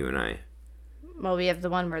have any, you and I. Well, we have the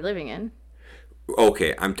one we're living in.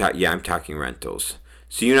 Okay, I'm talking rentals.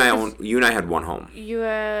 So you and I had one home. You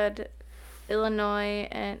had Illinois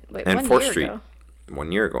and wait, and 1 4th year Street. ago.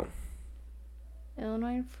 1 year ago.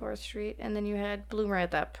 Illinois and 4th Street, and then you had Bloomer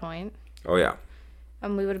at that point. Oh yeah.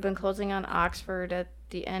 And we would have been closing on Oxford at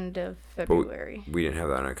the end of February. We didn't have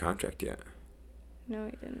that on a contract yet. No,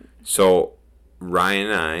 we didn't. So Ryan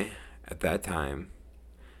and I, at that time,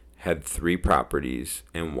 had 3 properties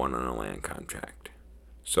and 1 on a land contract.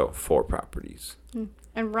 So 4 properties.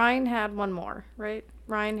 And Ryan had one more, right?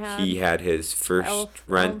 He had his first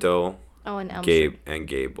rental. Oh, and Elm Street. And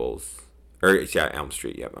Gables. Elm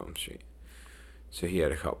Street. Yeah, Elm Street. So he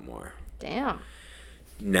had a couple more. Damn.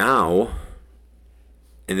 Now,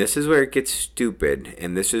 and this is where it gets stupid,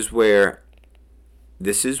 and this is where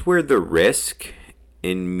the risk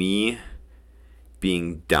in me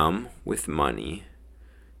being dumb with money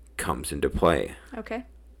comes into play. Okay.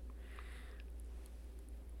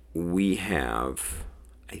 We have,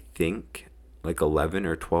 I think, like 11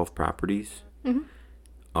 or 12 properties,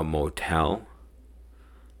 a motel,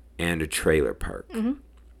 and a trailer park.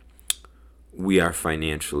 We are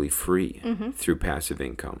financially free through passive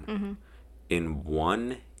income. In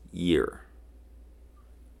 1 year,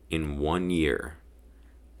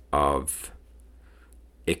 of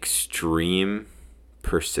extreme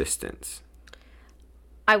persistence.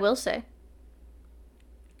 I will say,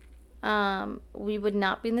 we would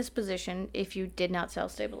not be in this position if you did not sell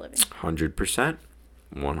Stable Living. 100%.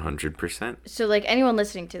 100%. So, like, anyone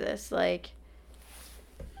listening to this, like,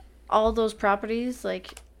 all those properties,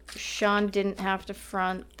 like, Shaun didn't have to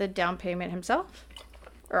front the down payment himself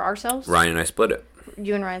or ourselves. Ryan and I split it.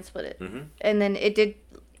 You and Ryan split it. And then it did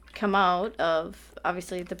come out of,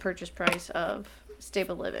 obviously, the purchase price of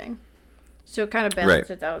Stable Living. So it kind of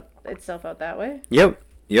balanced itself out that way. Yep.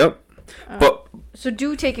 But so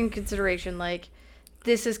do take in consideration, like,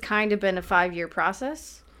 this has kind of been a 5-year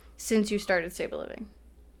process since you started Stable Living.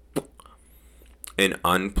 An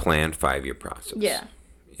unplanned 5-year process. Yeah.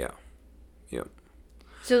 Yep.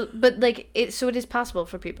 So, but, like, it is possible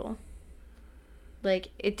for people. Like,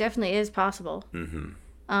 it definitely is possible.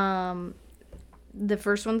 The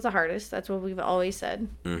first one's the hardest. That's what we've always said.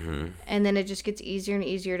 And then it just gets easier and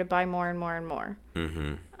easier to buy more and more and more.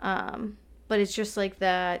 But it's just like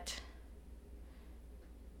that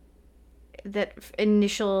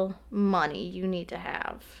initial money you need to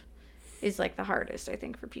have is, like, the hardest, I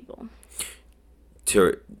think, for people.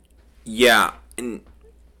 And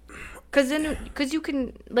Because you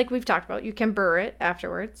can, like we've talked about, you can burr it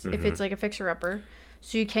afterwards if it's like a fixer-upper.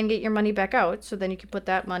 So you can get your money back out, so then you can put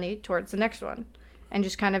that money towards the next one and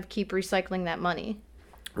just kind of keep recycling that money.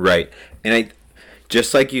 Right. And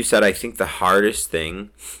just like you said, I think the hardest thing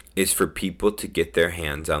is for people to get their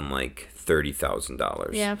hands on like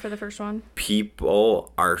 $30,000. Yeah, for the first one.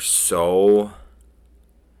 People are so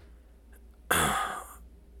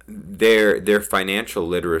their financial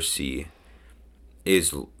literacy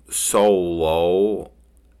is so low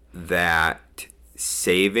that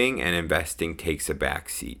saving and investing takes a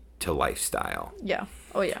backseat to lifestyle. Yeah.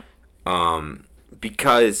 Oh, yeah.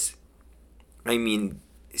 Because, I mean,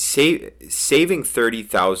 saving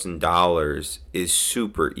 $30,000 is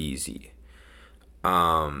super easy.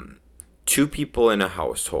 2 people in a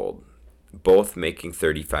household, both making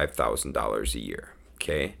 $35,000 a year.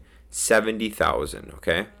 Okay, 70,000.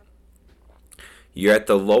 Okay, you're at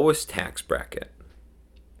the lowest tax bracket.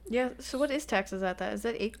 Yeah. So what is taxes at that? Is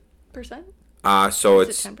that 8%? So Or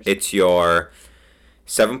is it 10%? it's your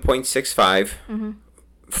 7.65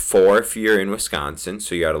 for if you're in Wisconsin,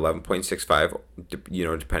 so you're at 11.65,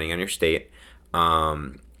 depending on your state.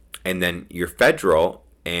 And then your federal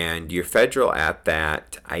at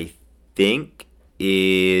that, I think,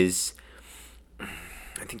 is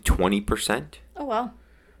 20%. Oh, wow.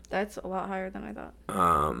 That's a lot higher than I thought.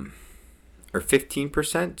 Or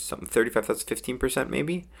 15%, something 35, that's 15%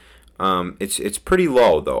 maybe. It's pretty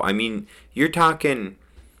low though. I mean, you're talking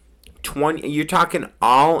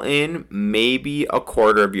all in maybe a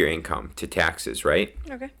quarter of your income to taxes, right?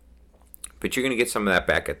 Okay. But you're gonna get some of that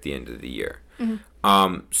back at the end of the year.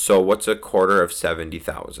 So what's a quarter of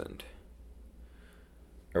 70,000?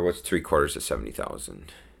 Or what's 3/4 of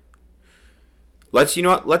 70,000?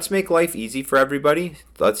 Let's make life easy for everybody.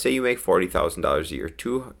 Let's say you make $40,000 a year.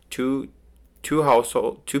 Two people in the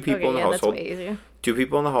household. That's way easier. Two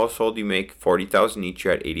people in the household, you make $40,000 each.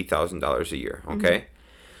 You're at $80,000 a year. Okay.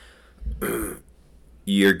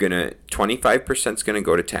 You're gonna 25% is gonna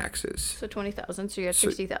go to taxes. So 20,000. So you're at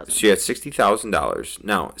 60,000. So you're at $60,000.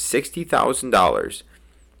 Now $60,000.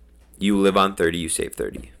 You live on 30. You save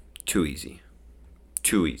 30. Too easy.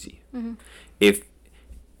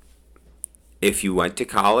 If you went to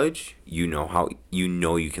college, you know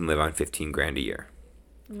you can live on 15 grand a year.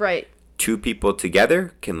 Right. Two people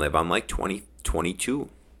together can live on like 20, 22,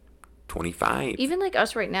 25. Even like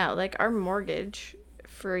us right now, like our mortgage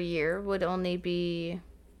for a year would only be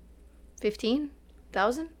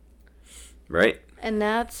 15,000. Right. And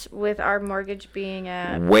that's with our mortgage being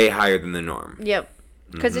at way higher than the norm. Yep.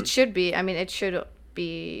 Because it should be. I mean, it should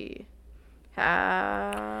be.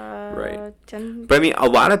 Right. 10. But I mean, a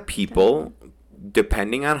lot of people,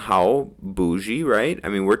 depending on how bougie, right? I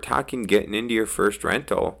mean, we're talking getting into your first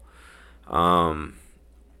rental.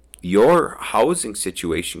 Your housing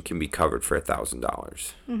situation can be covered for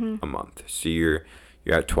 $1,000 a month. So you're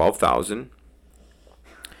at 12,000.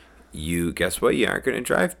 You guess what? You aren't going to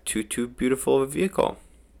drive too beautiful of a vehicle.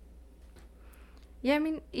 Yeah, I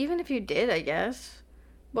mean, even if you did, I guess,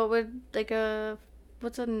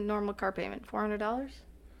 what's a normal car payment? $400?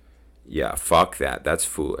 Yeah, fuck that. That's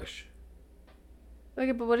foolish.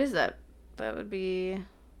 Okay, but what is that? That would be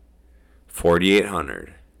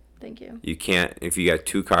 $4,800. Thank you. You can't, if you got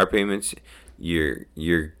two car payments, you're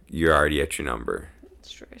already at your number.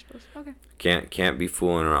 That's true, I suppose. Okay. Can't be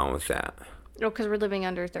fooling around with that. Oh, because we're living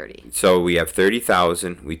under 30. So we have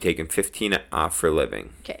 30,000. We taken 15 off for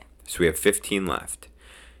living. Okay. So we have 15 left.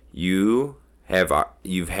 You have a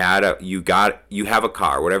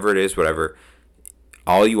car, whatever it is, whatever.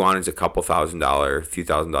 All you want is a couple $1,000, a few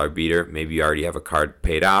 $1,000 beater. Maybe you already have a car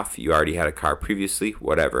paid off. You already had a car previously,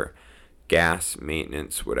 whatever. Gas,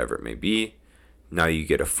 maintenance, whatever it may be. Now you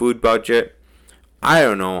get a food budget. I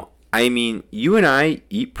don't know. I mean, you and I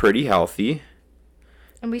eat pretty healthy.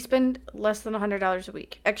 And we spend less than $100 a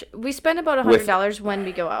week. Actually, we spend about $100 when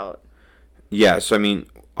we go out. Yeah, so I mean,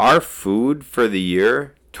 our food for the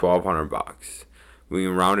year, $1,200. We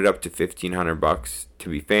can round it up to $1,500 to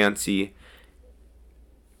be fancy.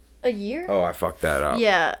 A year? Oh, I fucked that up.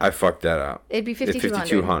 Yeah. I fucked that up. It'd be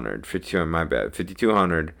 $5,200. $5,200. My bad.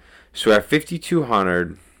 $5,200. So at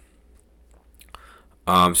 $5,200.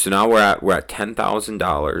 So now we're at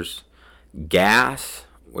 $10,000. Gas.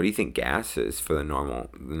 What do you think gas is for the normal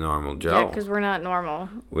Joe? Yeah, because we're not normal.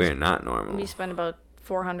 We're not normal. We spend about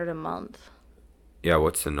 $400 a month. Yeah,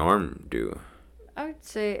 what's the norm do? I would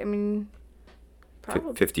say, I mean,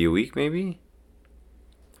 probably $50 a week maybe.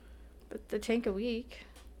 But the tank a week.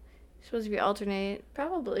 Supposed to be alternate,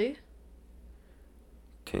 probably.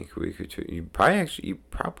 Tank a week or two. You probably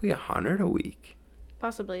 $100 a week.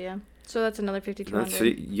 Possibly, yeah. So that's another $5,200. So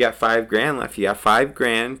you got $5,000 left. You got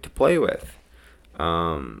 $5,000 to play with.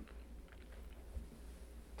 And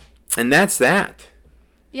that's that.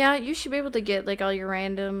 Yeah, you should be able to get like all your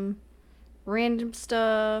random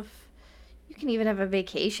stuff. You can even have a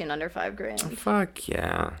vacation under $5,000. Fuck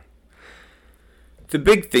yeah. The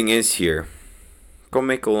big thing is here. Go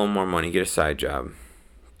make a little more money. Get a side job.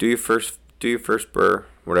 Do your first burr,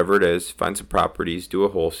 whatever it is. Find some properties. Do a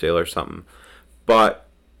wholesale or something. But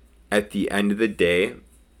at the end of the day,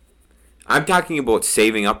 I'm talking about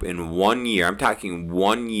saving up in 1 year. I'm talking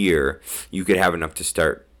 1 year. You could have enough to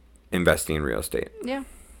start investing in real estate. Yeah.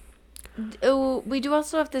 Oh, we do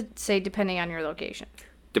also have to say depending on your location.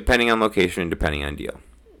 Depending on location and depending on deal.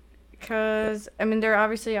 Because, I mean, there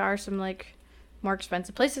obviously are some, like, more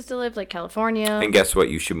expensive places to live, like California. And guess what?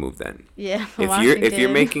 You should move then. Yeah, If you're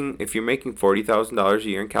Washington. making $40,000 a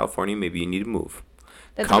year in California, maybe you need to move.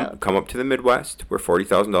 That's Come up to the Midwest, where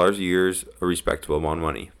 $40,000 a year is a respectable amount of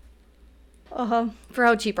money. For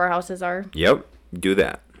how cheap our houses are. Yep, do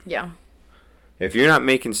that. Yeah. If you're not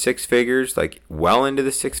making six figures, like well into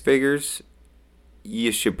the six figures,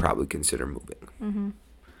 you should probably consider moving.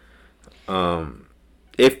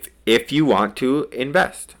 If you want to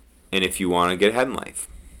invest, and if you want to get ahead in life.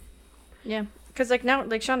 Yeah. Because, like, now,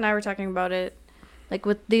 like, Sean and I were talking about it, like,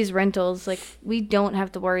 with these rentals, like, we don't have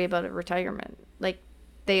to worry about a retirement. Like,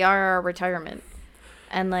 they are our retirement.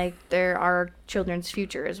 And, like, they're our children's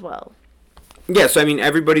future as well. Yeah, so, I mean,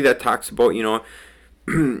 everybody that talks about,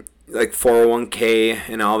 like 401k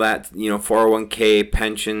and all that, 401k,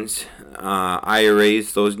 pensions,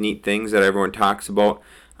 IRAs, those neat things that everyone talks about,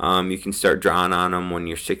 you can start drawing on them when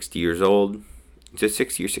you're 60 years old. Is it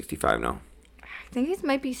 60 or 65 now? I think it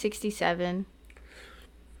might be 67.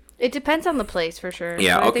 It depends on the place for sure.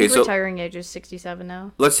 Yeah, but okay, I think so retiring age is 67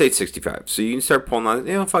 now. let's say it's 65. So you can start pulling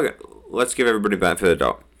on, fuck it. Let's give everybody the benefit of the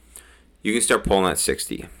doubt. You can start pulling at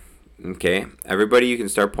 60. Okay? Everybody, you can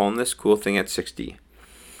start pulling this cool thing at 60.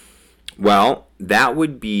 Well, that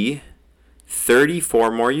would be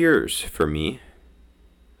 34 more years for me.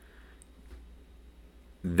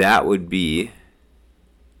 That would be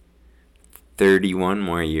 31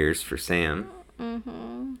 more years for Sam.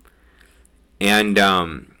 And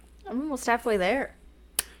I'm almost halfway there.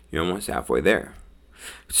 you're almost halfway there.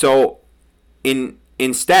 So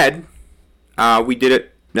instead, we did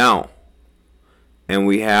it now. And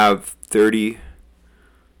we have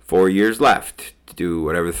 34 years left to do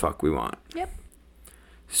whatever the fuck we want. Yep.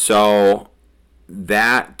 So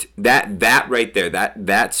that right there,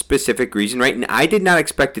 that specific reason, right? And I did not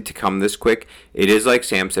expect it to come this quick. It is like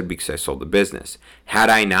Sam said, because I sold the business. Had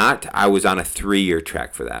I not, I was on a 3-year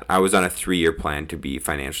track for that. I was on a 3-year plan to be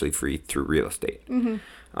financially free through real estate.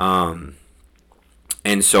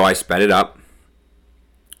 And so I sped it up.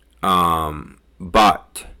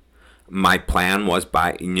 But my plan was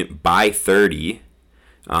by 30.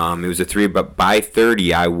 It was a 3, but by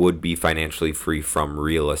 30, I would be financially free from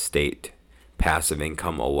real estate, passive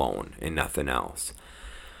income alone, and nothing else.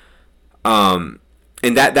 And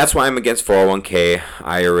that's why I'm against 401k,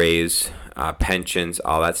 IRAs, pensions,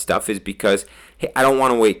 all that stuff, is because, hey, I don't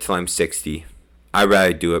want to wait till I'm 60. I'd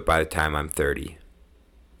rather do it by the time I'm 30.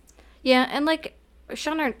 Yeah, and like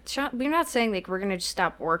Sean, we're not saying like we're gonna just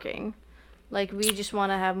stop working. Like we just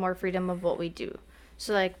want to have more freedom of what we do.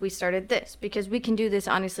 So like we started this because we can do this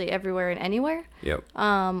honestly everywhere and anywhere. Yep.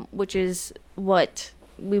 Which is what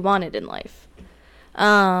we wanted in life.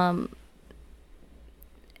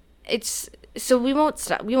 It's so we won't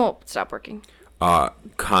stop working.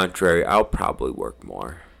 Contrary, I'll probably work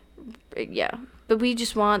more. Yeah, but we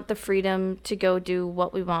just want the freedom to go do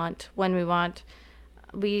what we want when we want.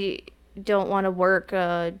 We don't want to work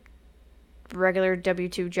a regular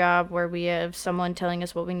W-2 job where we have someone telling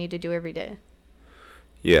us what we need to do every day.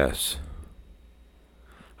 Yes.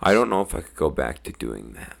 I don't know if I could go back to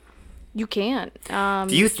doing that. You can't.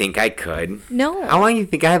 Do you think I could? No. How long do you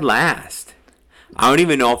think I'd last? I don't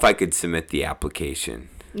even know if I could submit the application.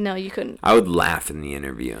 No, you couldn't. I would laugh in the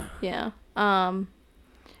interview. Yeah. And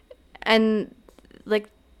like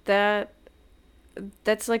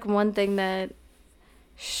that's like one thing that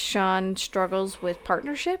Sean struggles with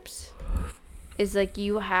partnerships is like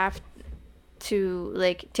you have to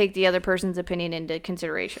like take the other person's opinion into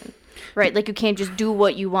consideration, right? Like you can't just do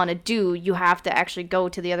what you want to do. You have to actually go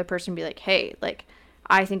to the other person and be like, hey, like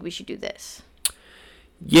I think we should do this.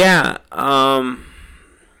 Yeah.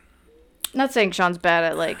 Not saying Sean's bad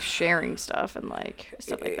at like sharing stuff and like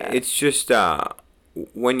stuff like that. It's just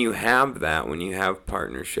when you have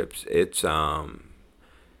partnerships, it's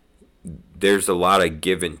there's a lot of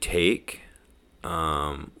give and take,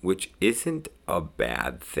 which isn't a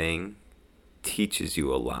bad thing. Teaches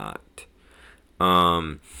you a lot.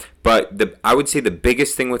 But I would say the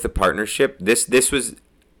biggest thing with a partnership,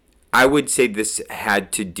 I would say this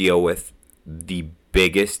had to deal with the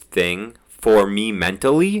biggest thing for me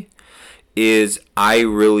mentally is I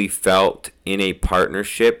really felt in a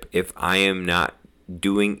partnership, if I am not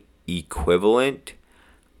doing equivalent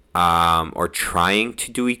or trying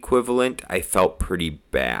to do equivalent, I felt pretty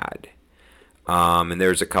bad. And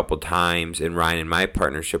there's a couple times in Ryan and my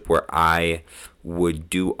partnership where I would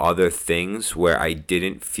do other things where I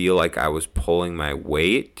didn't feel like I was pulling my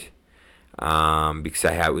weight because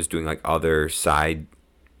I was doing like other side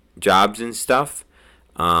jobs and stuff.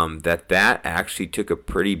 That actually took a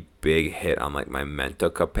pretty big hit on like my mental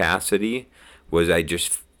capacity. Was I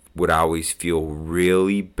just would always feel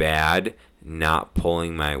really bad not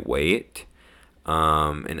pulling my weight.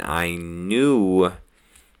 And I knew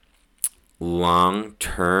long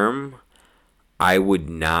term I would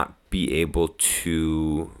not be able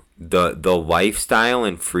to the lifestyle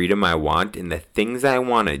and freedom I want and the things I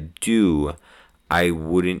want to do, I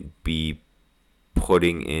wouldn't be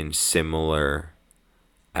putting in similar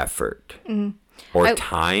effort or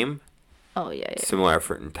time. Oh, yeah. Similar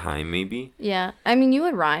effort and time, maybe. Yeah. I mean, you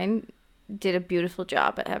and Ryan did a beautiful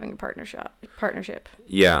job at having a partnership.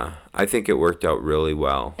 Yeah, I think it worked out really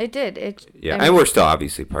well. It did. Yeah, and we're still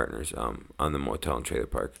obviously partners on the motel and trailer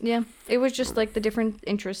park. Yeah. It was just like the different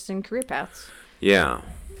interests and career paths. Yeah.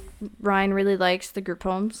 Ryan really likes the group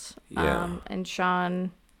homes. Yeah. And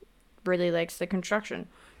Shaun really likes the construction.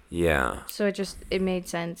 Yeah. So it made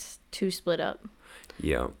sense to split up.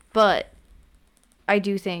 Yeah. But I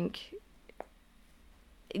do think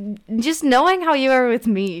just knowing how you are with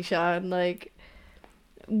me, Shaun, like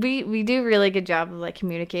we do a really good job of like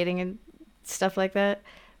communicating and stuff like that.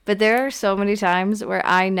 But there are so many times where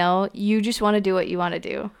I know you just want to do what you want to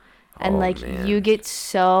do. And man. You get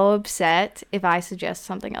so upset if I suggest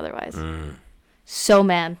something otherwise. So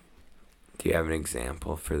mad. Do you have an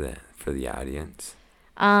example for the audience?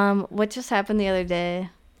 What just happened the other day?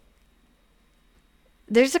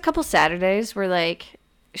 There's a couple Saturdays where like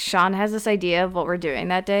Shaun has this idea of what we're doing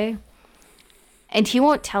that day, and he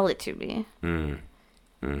won't tell it to me.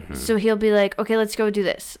 So he'll be like, okay, let's go do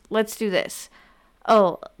this. Let's do this.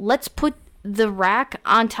 Oh, let's put the rack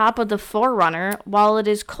on top of the Forerunner while it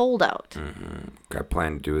is cold out. I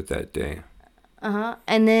plan to do it that day.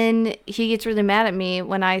 And then he gets really mad at me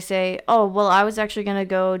when I say, oh, well, I was actually going to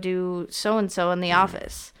go do so-and-so in the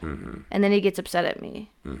office. And then he gets upset at me.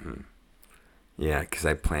 Yeah, because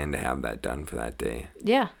I plan to have that done for that day.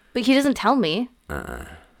 Yeah, but he doesn't tell me. And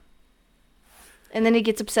then he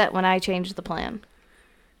gets upset when I change the plan.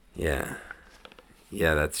 Yeah.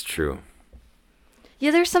 Yeah, that's true. Yeah,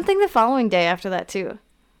 there's something the following day after that, too.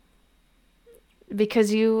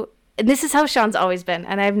 Because and this is how Shaun's always been,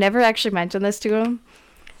 and I've never actually mentioned this to him,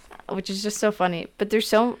 which is just so funny. But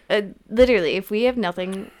there's literally, if we have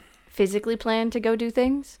nothing physically planned to go do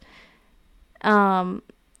things, I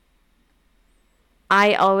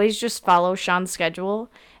always just follow Shaun's schedule,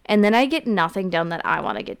 and then I get nothing done that I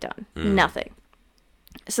want to get done. Nothing.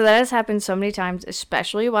 So that has happened so many times,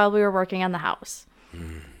 especially while we were working on the house.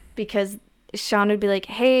 Because Shaun would be like,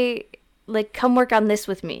 hey, like, come work on this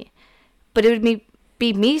with me. But it would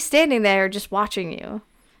be me standing there just watching you.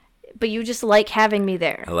 But you just like having me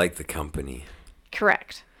there. I like the company.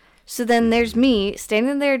 Correct. So then there's me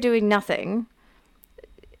standing there doing nothing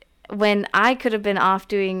when I could have been off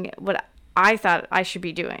doing what I thought I should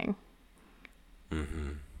be doing.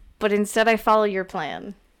 But instead I follow your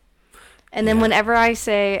plan. And then whenever I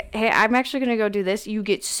say, hey, I'm actually going to go do this, you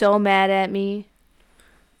get so mad at me.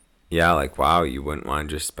 Yeah, like, wow, you wouldn't want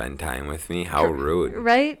to just spend time with me? How rude.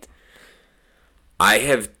 Right? I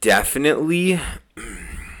have definitely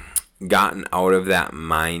gotten out of that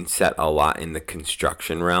mindset a lot in the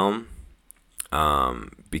construction realm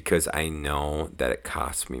because I know that it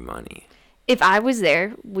costs me money. If I was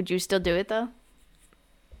there, would you still do it, though?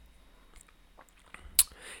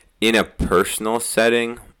 In a personal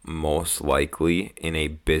setting, most likely. In a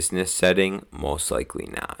business setting, most likely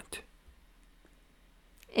not.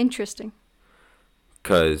 Interesting.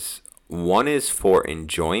 Because one is for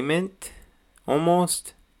enjoyment,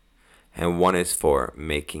 almost, and one is for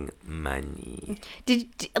making money. Do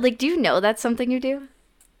you know that's something you do?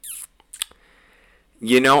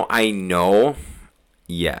 I know.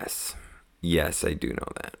 Yes. Yes, I do know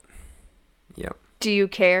that. Yep. Do you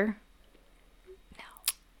care?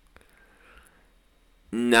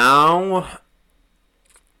 Now,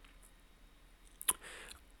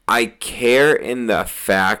 I care in the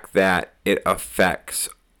fact that it affects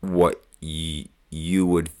what you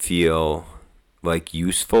would feel like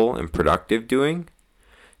useful and productive doing.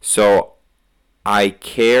 So I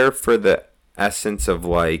care for the essence of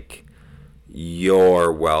like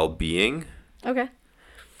your well-being. Okay.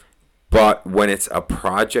 But when it's a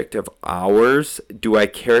project of ours, do I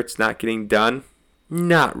care it's not getting done?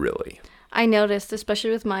 Not really. I noticed, especially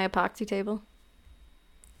with my epoxy table.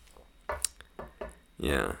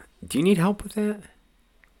 Yeah. Do you need help with that?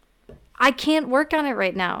 I can't work on it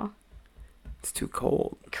right now. It's too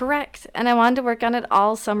cold. Correct. And I wanted to work on it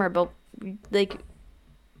all summer, but like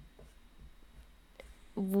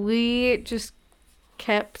we just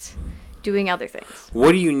kept doing other things.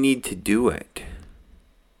 What do you need to do it?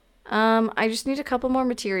 I just need a couple more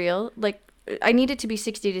material. Like I need it to be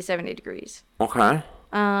 60 to 70 degrees. Okay.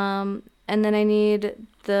 And then I need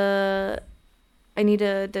a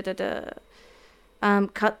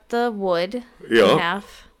Cut the wood Yeah. in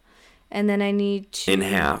half. And then I need to... In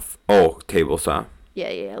half. Oh, table saw.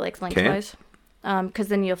 Yeah, like lengthwise. Because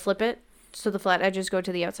then you'll flip it so the flat edges go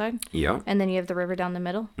to the outside. Yeah. And then you have the river down the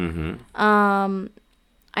middle. Mm-hmm.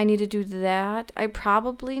 I need to do that. I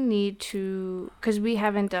probably need to... Because we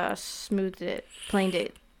haven't smoothed it, planed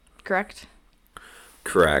it, correct?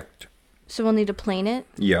 Correct. So we'll need to plane it.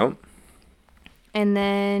 Yep. And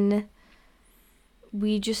then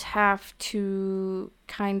we just have to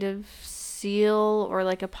kind of seal or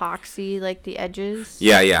like epoxy like the edges.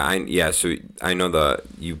 Yeah. So I know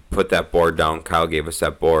you put that board down. Kyle gave us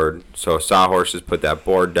that board. So sawhorses put that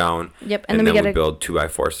board down. Yep. And then we build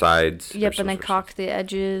 2x4 sides. Yep. And then caulk the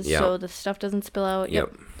edges so the stuff doesn't spill out.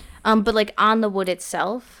 Yep. But like on the wood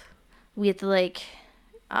itself, we have to like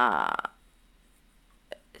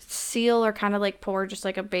seal or kind of like pour just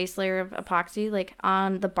like a base layer of epoxy like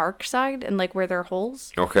on the bark side and like where there are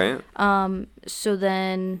holes. Okay. So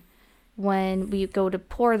then when we go to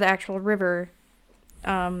pour the actual river,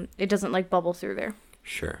 it doesn't like bubble through there.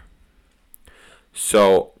 Sure.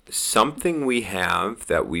 So something we have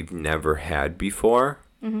that we've never had before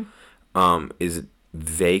is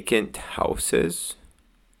vacant houses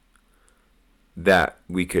that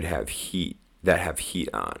we could have heat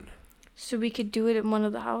on. So we could do it in one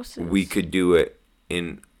of the houses. We could do it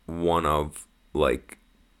in one of like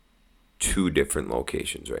 2 different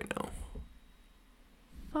locations right now.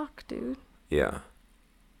 Fuck, dude. Yeah.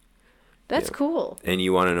 That's cool. And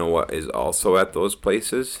you want to know what is also at those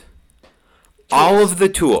places? All of the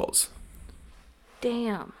tools.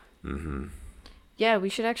 Damn. Yeah, we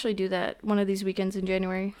should actually do that one of these weekends in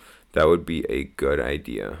January. That would be a good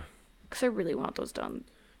idea. Because I really want those done.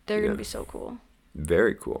 They're going to be so cool.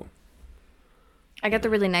 Very cool. I got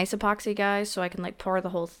the really nice epoxy, guys, so I can like pour the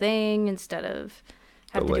whole thing instead of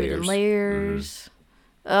have to do it in layers.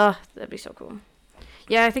 Ugh, that'd be so cool.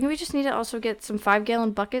 Yeah, I think we just need to also get some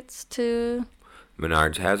 5-gallon buckets to...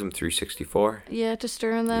 Menards has them, 364. Yeah, to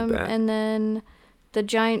stir in them. And then the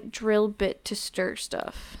giant drill bit to stir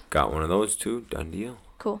stuff. Got one of those too. Done deal.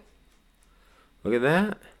 Cool. Look at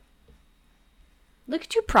that. Look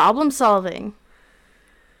at you problem solving.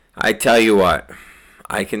 I tell you what.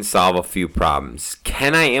 I can solve a few problems.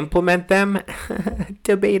 Can I implement them?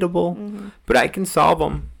 Debatable. But I can solve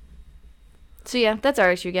them. So yeah, that's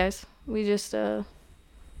our issue, guys. We just,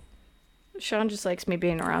 Shaun just likes me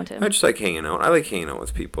being around him. I just like hanging out. I like hanging out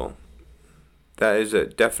with people. That is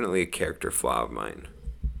definitely a character flaw of mine.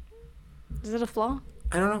 Is it a flaw?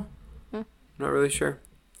 I don't know. Not really sure.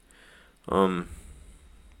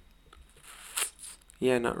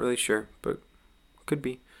 Yeah, not really sure, but could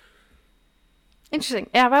be. Interesting.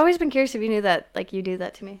 Yeah, I've always been curious if you knew that. Like, you do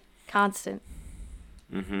that to me. Constant.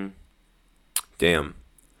 Damn.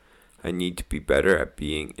 I need to be better at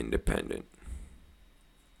being independent.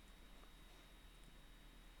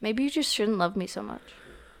 Maybe you just shouldn't love me so much.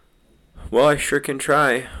 Well, I sure can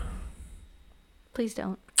try. Please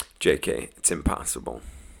don't. JK, it's impossible.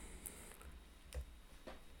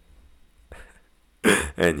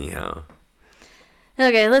 Anyhow.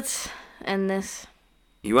 Okay, let's end this.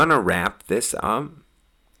 You want to wrap this up?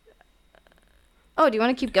 Oh, do you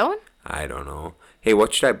want to keep going? I don't know. Hey,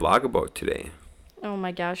 what should I blog about today? Oh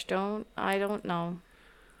my gosh, I don't know.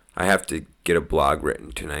 I have to get a blog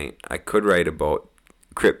written tonight. I could write about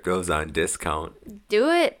cryptos on discount.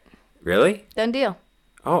 Do it. Really? Done deal.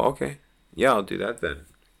 Oh, okay. Yeah, I'll do that then.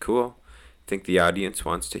 Cool. Think the audience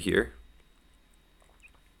wants to hear?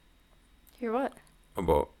 Hear what?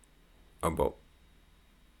 About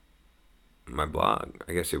my blog.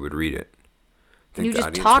 I guess they would read it. You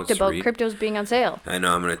just talked about cryptos being on sale. I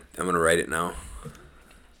know. I'm gonna write it now.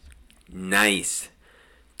 Nice.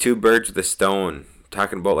 2 birds with a stone.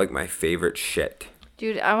 Talking about like my favorite shit.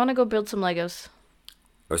 Dude, I want to go build some Legos.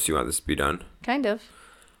 Oh, so you want this to be done? Kind of.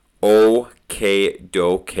 Okay,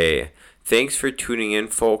 doke. Thanks for tuning in,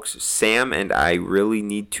 folks. Sam and I really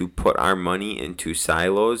need to put our money into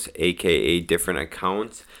silos, aka different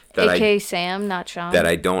accounts. Sam, not Shaun. That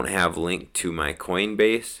I don't have linked to my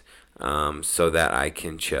Coinbase, so that I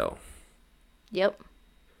can chill. Yep.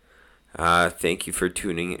 Thank you for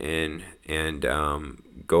tuning in, and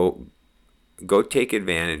go take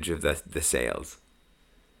advantage of the sales.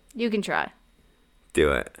 You can try.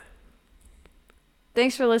 Do it.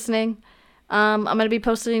 Thanks for listening. I'm going to be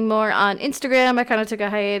posting more on Instagram. I kind of took a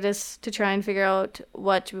hiatus to try and figure out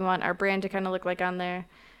what we want our brand to kind of look like on there.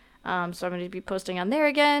 So I'm going to be posting on there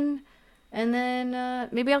again. And then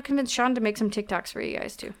maybe I'll convince Shaun to make some TikToks for you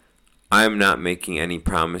guys too. I'm not making any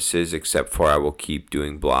promises except for I will keep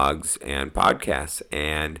doing blogs and podcasts.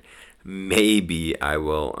 And maybe I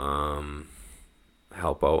will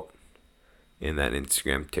help out in that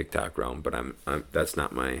Instagram TikTok realm, but I'm that's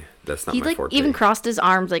not my He like forte. even crossed his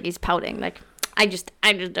arms like he's pouting. Like I just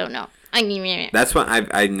don't know. That's why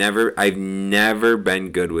I've never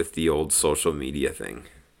been good with the old social media thing.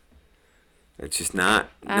 It's just not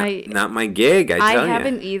my gig. I tell you.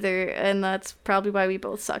 haven't either, and that's probably why we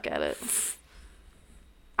both suck at it.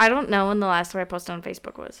 I don't know when the last time I posted on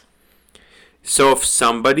Facebook was. So if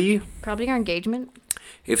somebody Probably our engagement.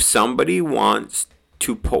 If somebody wants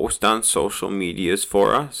to post on social medias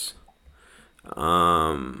for us,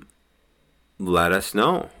 let us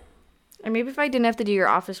know. Or maybe if I didn't have to do your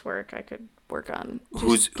office work, I could work on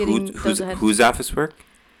whose office work?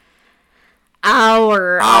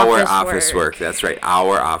 Our office work. That's right.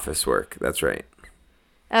 Our office work. That's right.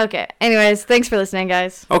 Okay. Anyways, thanks for listening,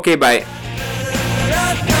 guys. Okay, bye.